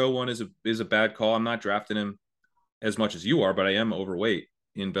Alberto one is a bad call. I'm not drafting him as much as you are, but I am overweight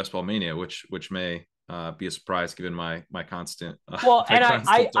in Best Ball Mania, which may be a surprise given my constant. Well, and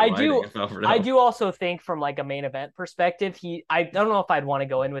I do do also think from like a main event perspective, I don't know if I'd want to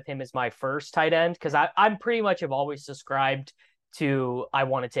go in with him as my first tight end because I'm pretty much have always subscribed to I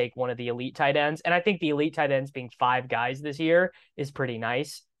want to take one of the elite tight ends, and I think the elite tight ends being 5 guys this year is pretty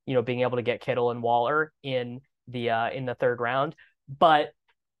nice. Being able to get Kittle and Waller in the third round, but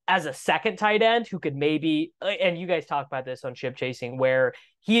as a second tight end who could maybe, and you guys talk about this on Ship Chasing, where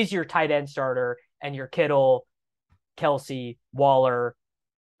he's your tight end starter and your Kittle, Kelsey, Waller,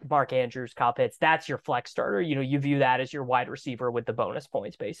 Mark Andrews, Kyle Pitts, that's your flex starter. You view that as your wide receiver with the bonus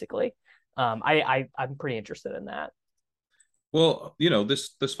points, basically. I'm pretty interested in that. Well,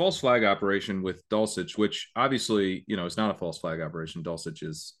 this false flag operation with Dulcich, which obviously, is not a false flag operation. Dulcich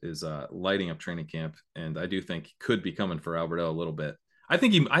is lighting up training camp, and I do think he could be coming for Alberto a little bit. I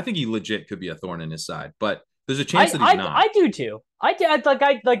think he legit could be a thorn in his side, but there's a chance that he's not. I do too.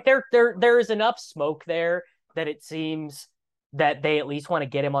 There is enough smoke there that it seems that they at least want to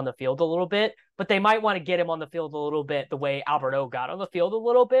get him on the field a little bit, but they might want to get him on the field a little bit the way Alberto got on the field a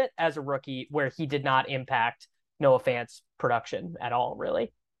little bit as a rookie, where he did not impact Noah Fant's production at all,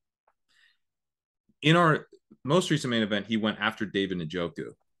 really. In our most recent main event, he went after David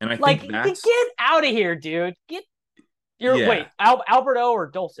Njoku, and I think that's get out of here, dude. Wait, Alberto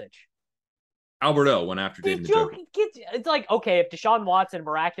or Dulcich? Alberto went after David Njoku. It's like, okay, if Deshaun Watson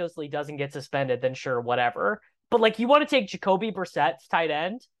miraculously doesn't get suspended, then sure, whatever. But like, you want to take Jacoby Brissett's tight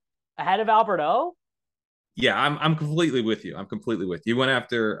end ahead of Alberto? Yeah, I'm completely with you. He went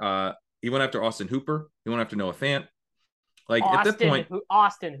after Austin Hooper. He went after Noah Fant. Like at that point,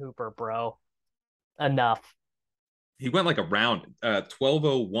 Austin Hooper, bro. Enough. He went like a round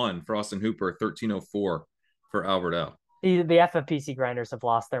 1201 for Austin Hooper, 1304 for Alberto. The FFPC grinders have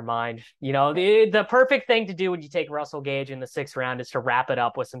lost their mind. The perfect thing to do when you take Russell Gage in the 6th round is to wrap it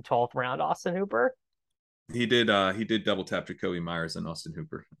up with some 12th round Austin Hooper. He did double tap Jacoby Myers and Austin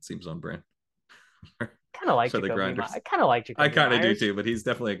Hooper. It seems on brand. Kind of like Jacoby Myers. I kind of like Jacoby I kind of do too, but he's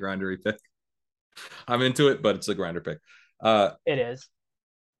definitely a grindery pick. I'm into it, but it's a grinder pick. It is.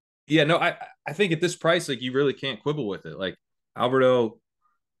 Yeah, no, I think at this price, like you really can't quibble with it. Like Alberto,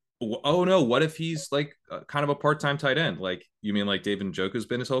 oh no, what if he's like kind of a part-time tight end? Like you mean like David Njoku's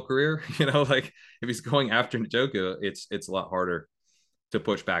been his whole career? Like if he's going after Njoku, it's a lot harder to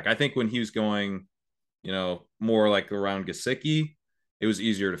push back. I think when he was going, more like around Gesicki, it was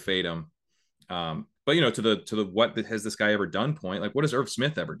easier to fade him. But to the what has this guy ever done point? Like what has Irv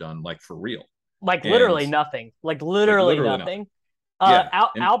Smith ever done? Like for real? Like literally nothing. Like literally nothing.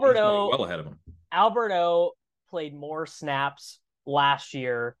 Alberto well ahead of him. Alberto played more snaps last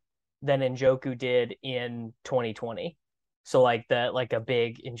year than Njoku did in 2020. So like a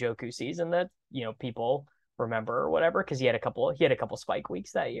big Njoku season that people remember or whatever, because he had a couple spike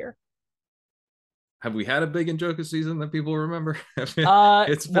weeks that year. Have we had a big Njoku season that people remember? It's been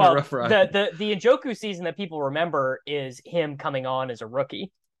a rough ride. The Njoku season that people remember is him coming on as a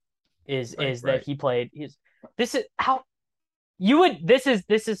rookie. That he played this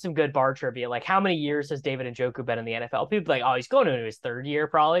is some good bar trivia. Like how many years has David Njoku been in the NFL? People like, oh, he's going into his 3rd year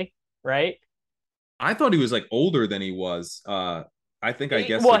probably, right? I thought he was like older than he was. I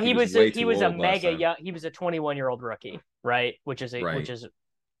guess. Well, like, he was a mega young. He was a 21-year-old rookie, right? Which is a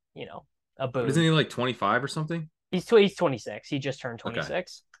boom. Isn't he like 25 or something? He's 26. He just turned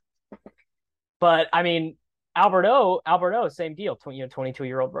 26. Okay. But I mean, Alberto, same deal.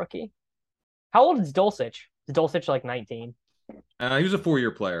 22-year-old rookie. How old is Dulcich? Is Dulcich like 19? He was a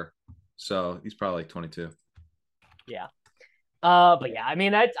 4-year player, so he's probably like 22. Yeah. But yeah, I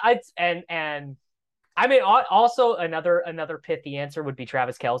mean also another pithy answer would be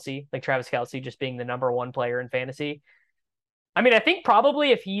Travis Kelce. Like Travis Kelce just being the number 1 player in fantasy. I mean, I think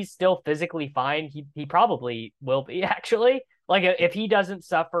probably if he's still physically fine, he probably will be actually. Like if he doesn't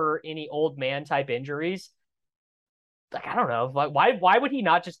suffer any old man type injuries, like I don't know, like why would he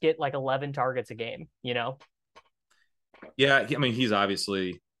not just get like 11 targets a game? Yeah, I mean he's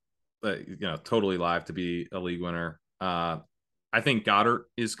obviously totally live to be a league winner. I think Goddard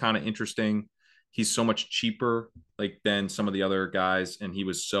is kind of interesting. He's so much cheaper than some of the other guys, and he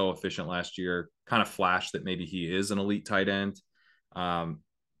was so efficient last year. Kind of flashed that maybe he is an elite tight end, and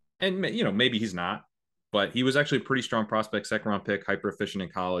maybe he's not, but he was actually a pretty strong prospect, 2nd round pick, hyper efficient in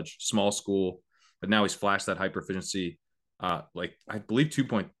college, small school, but now he's flashed that hyper efficiency like I believe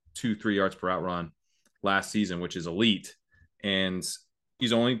 2.23 yards per out run last season, which is elite. And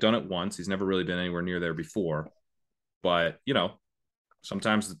he's only done it once. He's never really been anywhere near there before. But,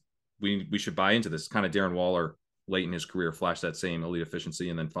 sometimes we should buy into this. Kind of Darren Waller late in his career flashed that same elite efficiency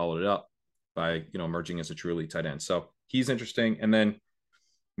and then followed it up by, emerging as a true elite tight end. So he's interesting. And then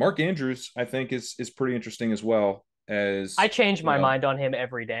Mark Andrews, I think, is pretty interesting as well. As I change my mind on him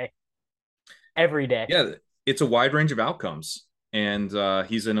every day. Every day. Yeah, it's a wide range of outcomes. And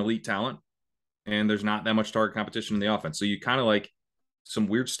he's an elite talent. And there's not that much target competition in the offense. So you kind of like some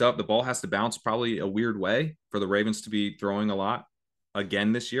weird stuff. The ball has to bounce probably a weird way for the Ravens to be throwing a lot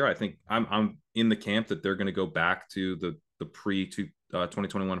again this year. I think I'm in the camp that they're going to go back to the pre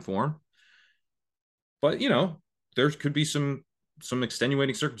 2021 form. But there could be some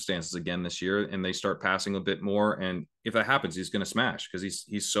extenuating circumstances again this year, and they start passing a bit more. And if that happens, he's going to smash because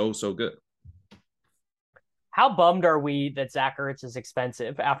he's so good. How bummed are we that Zach Ertz is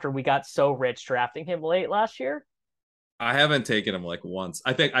expensive after we got so rich drafting him late last year? I haven't taken him like once.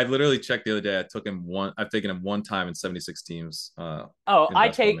 I think I literally checked the other day. I've taken him one time in 76 teams. I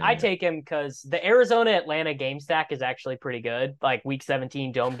take him because the Arizona Atlanta game stack is actually pretty good. Like week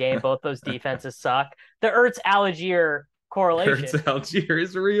 17 dome game, both those defenses suck. The Ertz Algier correlation. Ertz Algier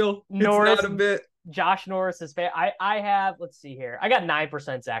is real. Norris, it's not a bit. Josh Norris is fair. I have, let's see here. I got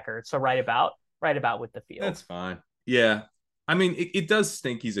 9% Zach Ertz, so right about with the field. That's fine. Yeah. I mean, it does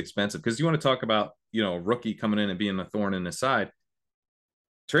stink he's expensive because you want to talk about, a rookie coming in and being a thorn in his side.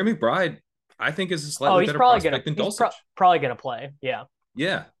 Trey McBride, I think, is a slightly better prospect than Dulcich. Probably going to play. Yeah.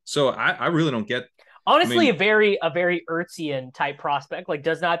 Yeah. So I really don't get. Honestly, a very Ertzian type prospect, like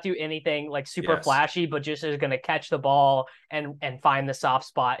does not do anything like super flashy, but just is going to catch the ball and find the soft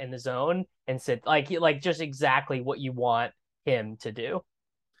spot in the zone and sit like just exactly what you want him to do.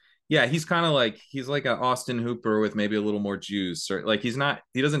 Yeah, he's kind of like he's like an Austin Hooper with maybe a little more juice, or like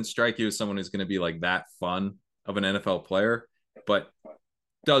he doesn't strike you as someone who's going to be like that fun of an NFL player, but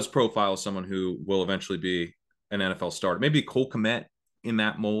does profile someone who will eventually be an NFL starter. Maybe Cole Kmet in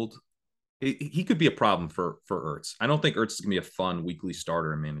that mold. He could be a problem for Ertz. I don't think Ertz is going to be a fun weekly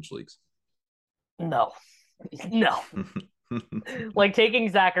starter in managed leagues. No. Like taking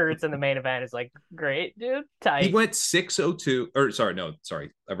Zach Ertz in the main event is like great, dude. Tight. He went 602 or sorry,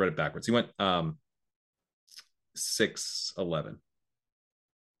 I read it backwards. He went 6'11.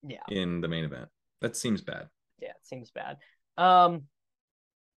 Yeah. In the main event. That seems bad. Yeah, it seems bad. Evan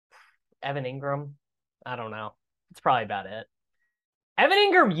Ingram, I don't know. It's probably about it. Evan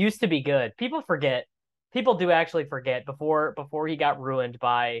Ingram used to be good. People forget. People do actually forget before he got ruined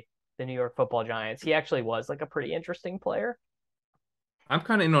by the New York Football Giants. He actually was like a pretty interesting player. I'm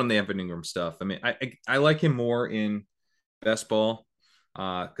kind of in on the Evan Ingram stuff. I mean, I like him more in best ball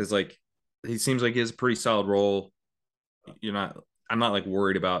because like he seems like he has a pretty solid role. I'm not like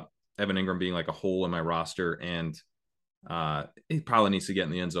worried about Evan Ingram being like a hole in my roster, and he probably needs to get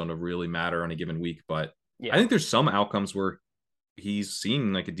in the end zone to really matter on a given week. But I think there's some outcomes where he's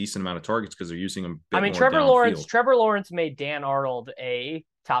seeing like a decent amount of targets because they're using him. Trevor Lawrence made Dan Arnold a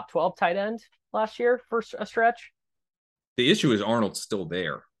top 12 tight end last year for a stretch. The issue is Arnold's still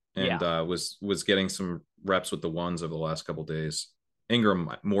there and was getting some reps with the ones over the last couple of days. Ingram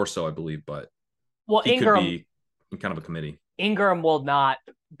more so, I believe, but Ingram could be in kind of a committee. Ingram will not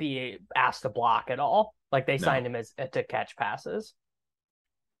be asked to block at all. Like they signed him as to catch passes.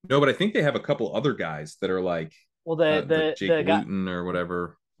 No, but I think they have a couple other guys that are like, the Jake Luton or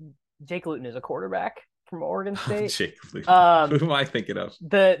whatever. Jake Luton is a quarterback from Oregon State. Jake Luton. Who am I thinking of?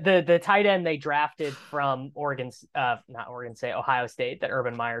 The tight end they drafted from Ohio State that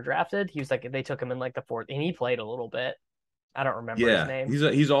Urban Meyer drafted. He was like they took him in like the fourth, and he played a little bit. I don't remember his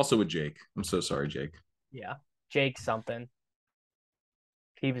name. He's also a Jake. I'm so sorry, Jake. Yeah, Jake something.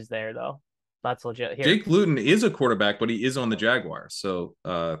 He was there though. That's legit. Here. Jake Luton is a quarterback, but he is on the Jaguars. So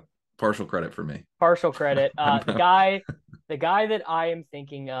partial credit for me. Partial credit. The guy that I am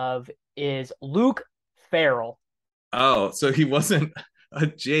thinking of is Luke Farrell. Oh, so he wasn't a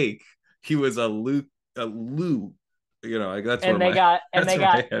Jake. He was a Luke. That's and they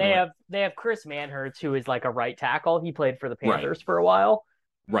have Chris Manhertz, who is like a right tackle. He played for the Panthers for a while.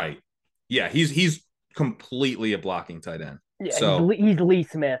 Right. Yeah, he's completely a blocking tight end. Yeah, so he's Lee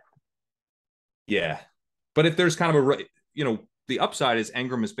Smith. Yeah, but if there's kind of the upside is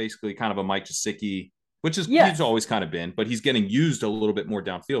Ingram is basically kind of a Mike Gesicki, which is he's always kind of been, but he's getting used a little bit more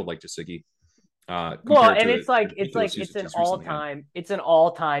downfield like Gesicki. It's an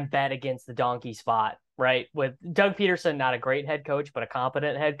all-time bet against the donkey spot, right? With Doug Peterson, not a great head coach, but a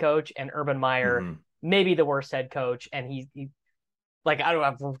competent head coach, and Urban Meyer, maybe the worst head coach, and he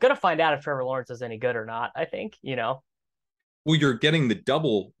I'm gonna find out if Trevor Lawrence is any good or not. I think Well, you're getting the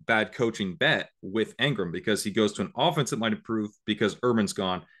double bad coaching bet with Ingram because he goes to an offense that might improve because Urban's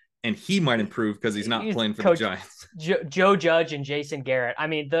gone, and he might improve because he's not playing for the Giants. Joe Judge and Jason Garrett. I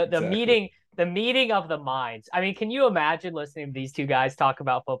mean, the Exactly. meeting of the minds. I mean, can you imagine listening to these two guys talk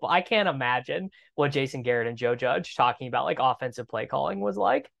about football? I can't imagine what Jason Garrett and Joe Judge talking about like offensive play calling was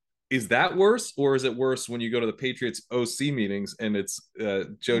like. Is that worse, or is it worse when you go to the Patriots OC meetings and it's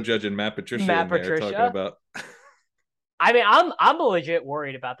Joe Judge and Matt Patricia Matt in there talking Patricia. about? I mean, I'm legit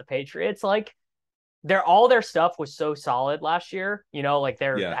worried about the Patriots. Like all their stuff was so solid last year. You know, like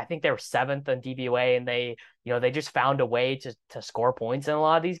Yeah. I think they were seventh in DVOA, and they just found a way to score points in a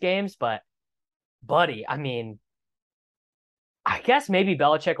lot of these games. But buddy, I mean, I guess maybe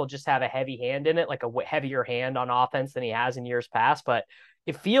Belichick will just have a heavy hand in it, like a heavier hand on offense than he has in years past. But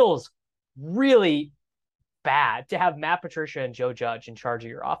it feels really bad to have Matt Patricia and Joe Judge in charge of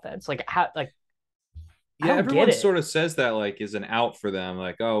your offense. Like how, like I Yeah, don't get everyone it. sort of says that like is an out for them.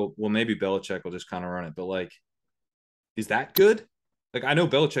 Like, oh, well, maybe Belichick will just kind of run it. But like, is that good? Like, I know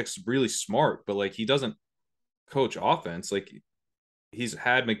Belichick's really smart, but like he doesn't coach offense. Like he's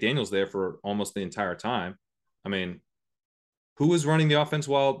had McDaniels there for almost the entire time. I mean, who was running the offense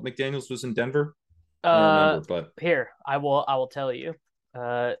while McDaniels was in Denver? I don't Uh, remember, but Here I will tell you.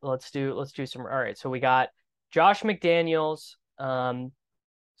 Let's do some. All right, so we got Josh McDaniels.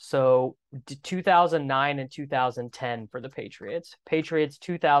 So 2009 and 2010 for the Patriots. Patriots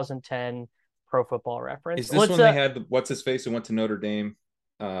 2010 Pro Football is Reference. this Let's when they had what's his face who went to Notre Dame?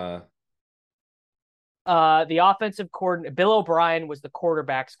 the offensive coordinator Bill O'Brien was the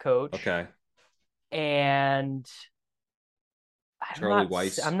quarterback's coach, Okay, and Charlie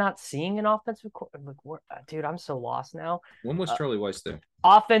Weiss. I'm not seeing an offensive dude. I'm so lost now. When was Uh, Charlie Weiss there?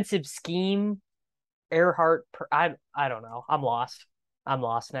 Offensive scheme Earhart. I don't know. I'm lost. I'm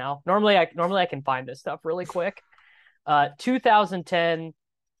lost now. Normally I can find this stuff really quick. 2010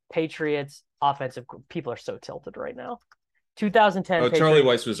 Patriots offensive. People are so tilted right now. 2010 Oh, Charlie Patriots.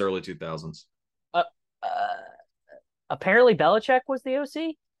 Weiss was early 2000s. Uh, uh, Apparently Belichick was the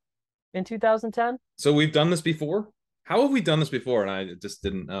OC in 2010. So we've done this before. How have we done this before? And I just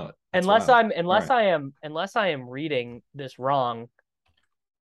didn't know it. That's Unless wild. I'm All right. I am reading this wrong.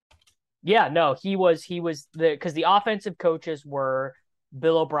 Yeah, no, he was because the offensive coaches were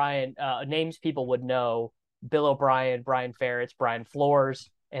Bill O'Brien, names people would know: Bill O'Brien, Brian Ferentz, Brian Flores,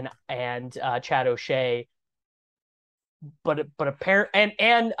 and Chad O'Shea. But apparent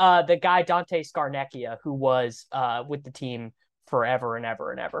and the guy Dante Scarnecchia, who was with the team forever and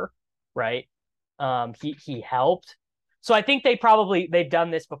ever and ever, right? He helped. So I think they've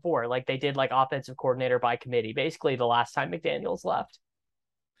done this before, like they did like offensive coordinator by committee, basically the last time McDaniels left.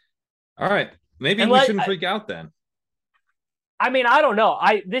 All right. Maybe And we shouldn't freak out then. I mean, I don't know.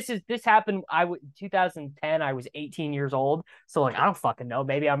 This happened. 2010. I was 18 years old, so like I don't fucking know.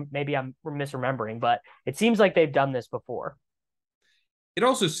 Maybe I'm misremembering, but it seems like they've done this before. It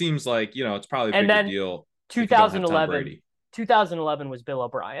also seems like, it's probably a And bigger then deal if you don't have Tom 2011, Brady. 2011 was Bill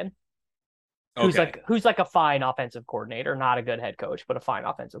O'Brien, Okay. who's like a fine offensive coordinator, not a good head coach, but a fine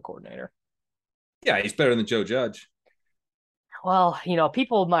offensive coordinator. Yeah, he's better than Joe Judge. Well,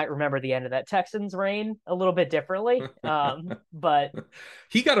 people might remember the end of that Texans reign a little bit differently. But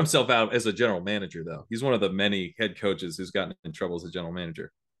He got himself out as a general manager, though. He's one of the many head coaches who's gotten in trouble as a general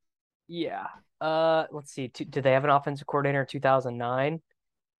manager. yeah. Let's see. Did they have an offensive coordinator in 2009?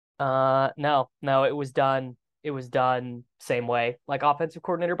 No, it was done. It was done same way, like offensive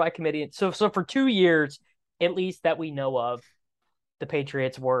coordinator by committee. So for 2 years, at least that we know of, the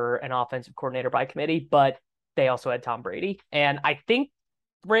Patriots were an offensive coordinator by committee, but they also had Tom Brady. And I think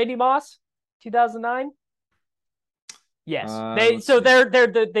Randy Moss, 2009. Yes. They're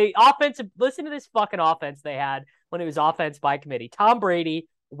the offensive. Listen to this fucking offense they had when it was offense by committee. Tom Brady,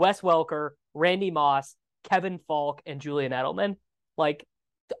 Wes Welker, Randy Moss, Kevin Falk, and Julian Edelman. Like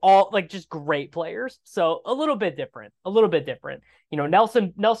all like just great players. So a little bit different.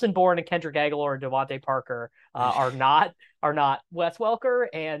 Nelson Bourne and Kendrick Aguilar and Devontae Parker are not Wes Welker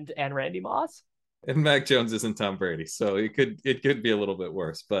and Randy Moss. And Mac Jones isn't Tom Brady, so it could be a little bit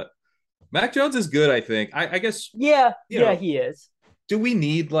worse. But Mac Jones is good, I think. I guess. Yeah, he is. Do we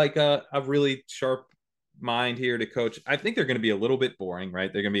need like a really sharp mind here to coach? I think they're going to be a little bit boring,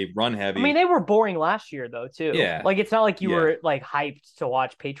 right? They're going to be run heavy. I mean, they were boring last year though too. Yeah. Like it's not like you were like hyped to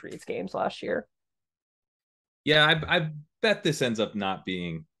watch Patriots games last year. Yeah, I bet this ends up not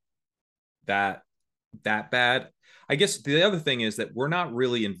being that bad. I guess the other thing is that we're not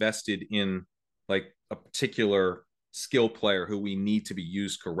really invested in like a particular skill player who we need to be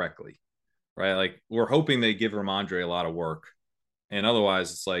used correctly, right? Like we're hoping they give Ramondre a lot of work, and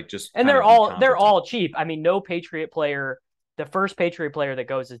otherwise it's like just and they're all cheap. I mean, no Patriot player The first Patriot player that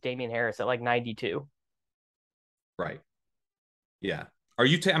goes is Damian Harris at like 92. Right. Yeah. Are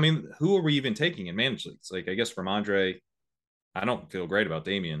you? I mean, who are we even taking in managed leagues? Like, I guess Ramondre. I don't feel great about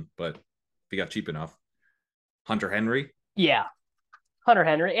Damian, but if he got cheap enough, Hunter Henry. Yeah, Hunter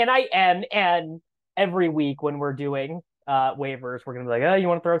Henry. And every week when we're doing waivers, we're gonna be like, oh, you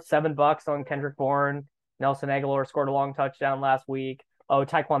want to throw $7 on Kendrick Bourne? Nelson Aguilar scored a long touchdown last week. Oh,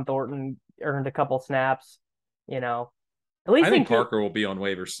 Tyquan Thornton earned a couple snaps. At least I think Parker will be on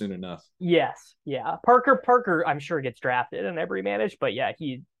waivers soon enough. Yes, yeah. Parker, I'm sure gets drafted in every manage, but yeah,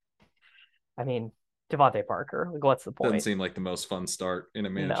 Devontae Parker. Like, what's the point? Doesn't seem like the most fun start in a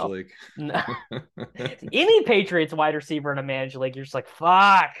managed league. No. Any Patriots wide receiver in a managed league, you're just like,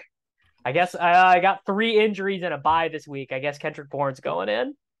 fuck. I guess I got 3 injuries and a bye this week. I guess Kendrick Bourne's going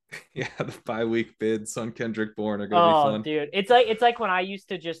in. Yeah, the 5-week bids on Kendrick Bourne are gonna be fun. Dude, it's like when I used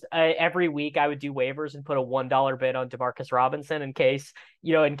to just every week I would do waivers and put a $1 bid on DeMarcus Robinson in case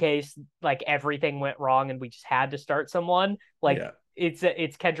like everything went wrong and we just had to start someone. Like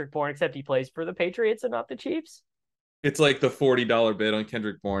it's Kendrick Bourne, except he plays for the Patriots and not the Chiefs. It's like the $40 bid on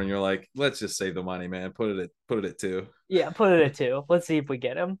Kendrick Bourne. You're like, let's just save the money, man. Put it at 2. Yeah, put it at 2. Let's see if we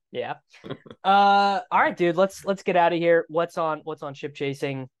get him. Yeah. All right, dude. Let's get out of here. What's on ship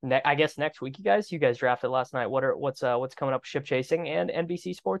chasing? I guess next week, you guys drafted last night. What's coming up? Ship chasing and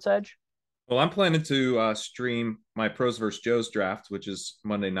NBC Sports Edge. Well, I'm planning to stream my Pros vs. Joe's draft, which is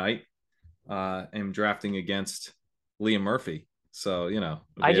Monday night. I'm drafting against Liam Murphy. So,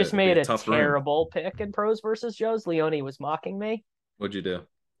 I just made a terrible pick in Pros versus Joe's. Leone was mocking me. What'd you do?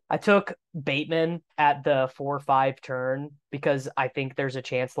 I took Bateman at the 4-5 turn because I think there's a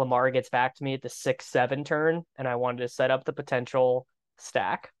chance Lamar gets back to me at the 6-7 turn, and I wanted to set up the potential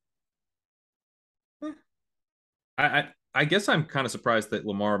stack. I guess I'm kind of surprised that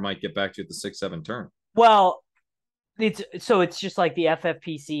Lamar might get back to you at the 6-7 turn. Well, it's just like the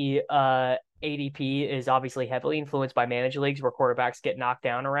FFPC ADP is obviously heavily influenced by managed leagues where quarterbacks get knocked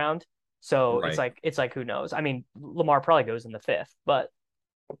down around. So right. it's like who knows? I mean, Lamar probably goes in the 5th, but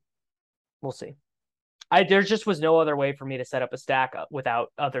we'll see. There just was no other way for me to set up a stack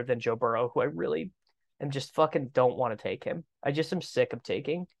other than Joe Burrow, who I really am just fucking don't want to take him. I just am sick of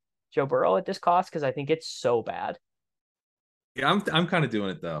taking Joe Burrow at this cost because I think it's so bad. Yeah, I'm kind of doing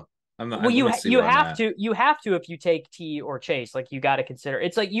it though. I'm not. Well, you have to if you take T or Chase, like you got to consider.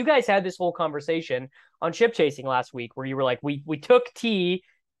 It's like you guys had this whole conversation on ship chasing last week where you were like, we took T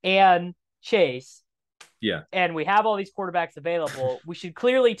and Chase. Yeah. And we have all these quarterbacks available. We should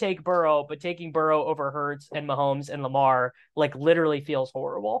clearly take Burrow, but taking Burrow over Hurts and Mahomes and Lamar like literally feels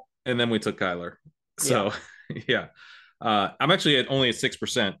horrible. And then we took Kyler. So yeah. I'm actually only at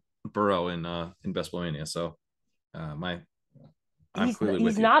 6% Burrow in Best Ballmania. So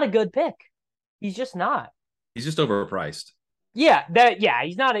he's not a good pick. He's just not. He's just overpriced. Yeah,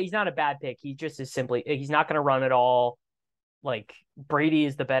 he's not a bad pick. He just is simply he's not going to run at all. Like Brady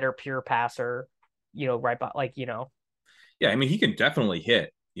is the better pure passer, right by Yeah, I mean he can definitely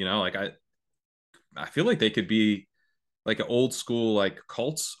hit, like I feel like they could be like an old school like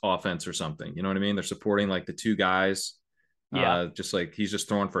Colts offense or something. You know what I mean? They're supporting like the 2 guys. Yeah. Just like he's just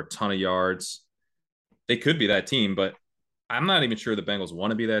throwing for a ton of yards. They could be that team, but I'm not even sure the Bengals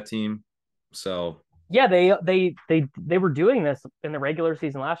want to be that team. So yeah, they were doing this in the regular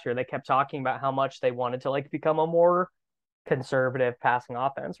season last year. They kept talking about how much they wanted to like become a more conservative passing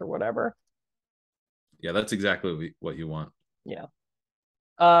offense or whatever. Yeah, that's exactly what you want. Yeah.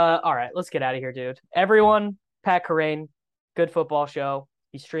 All right, let's get out of here, dude. Everyone, Pat Kerrane, good football show.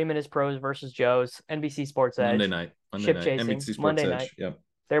 He's streaming his Pros versus Joe's, NBC Sports Edge. Monday night. Ship chasing. NBC Sports Monday Edge. night. Yep.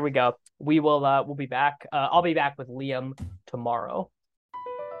 There we go. We'll be back. I'll be back with Liam tomorrow.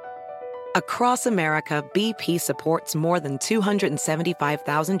 Across America, BP supports more than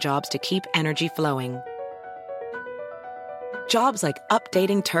 275,000 jobs to keep energy flowing. Jobs like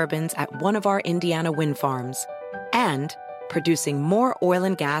updating turbines at one of our Indiana wind farms and producing more oil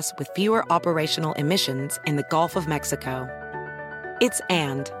and gas with fewer operational emissions in the Gulf of Mexico. It's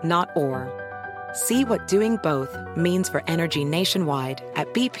and, not or. See what doing both means for energy nationwide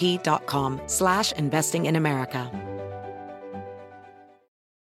at bp.com/investing in America.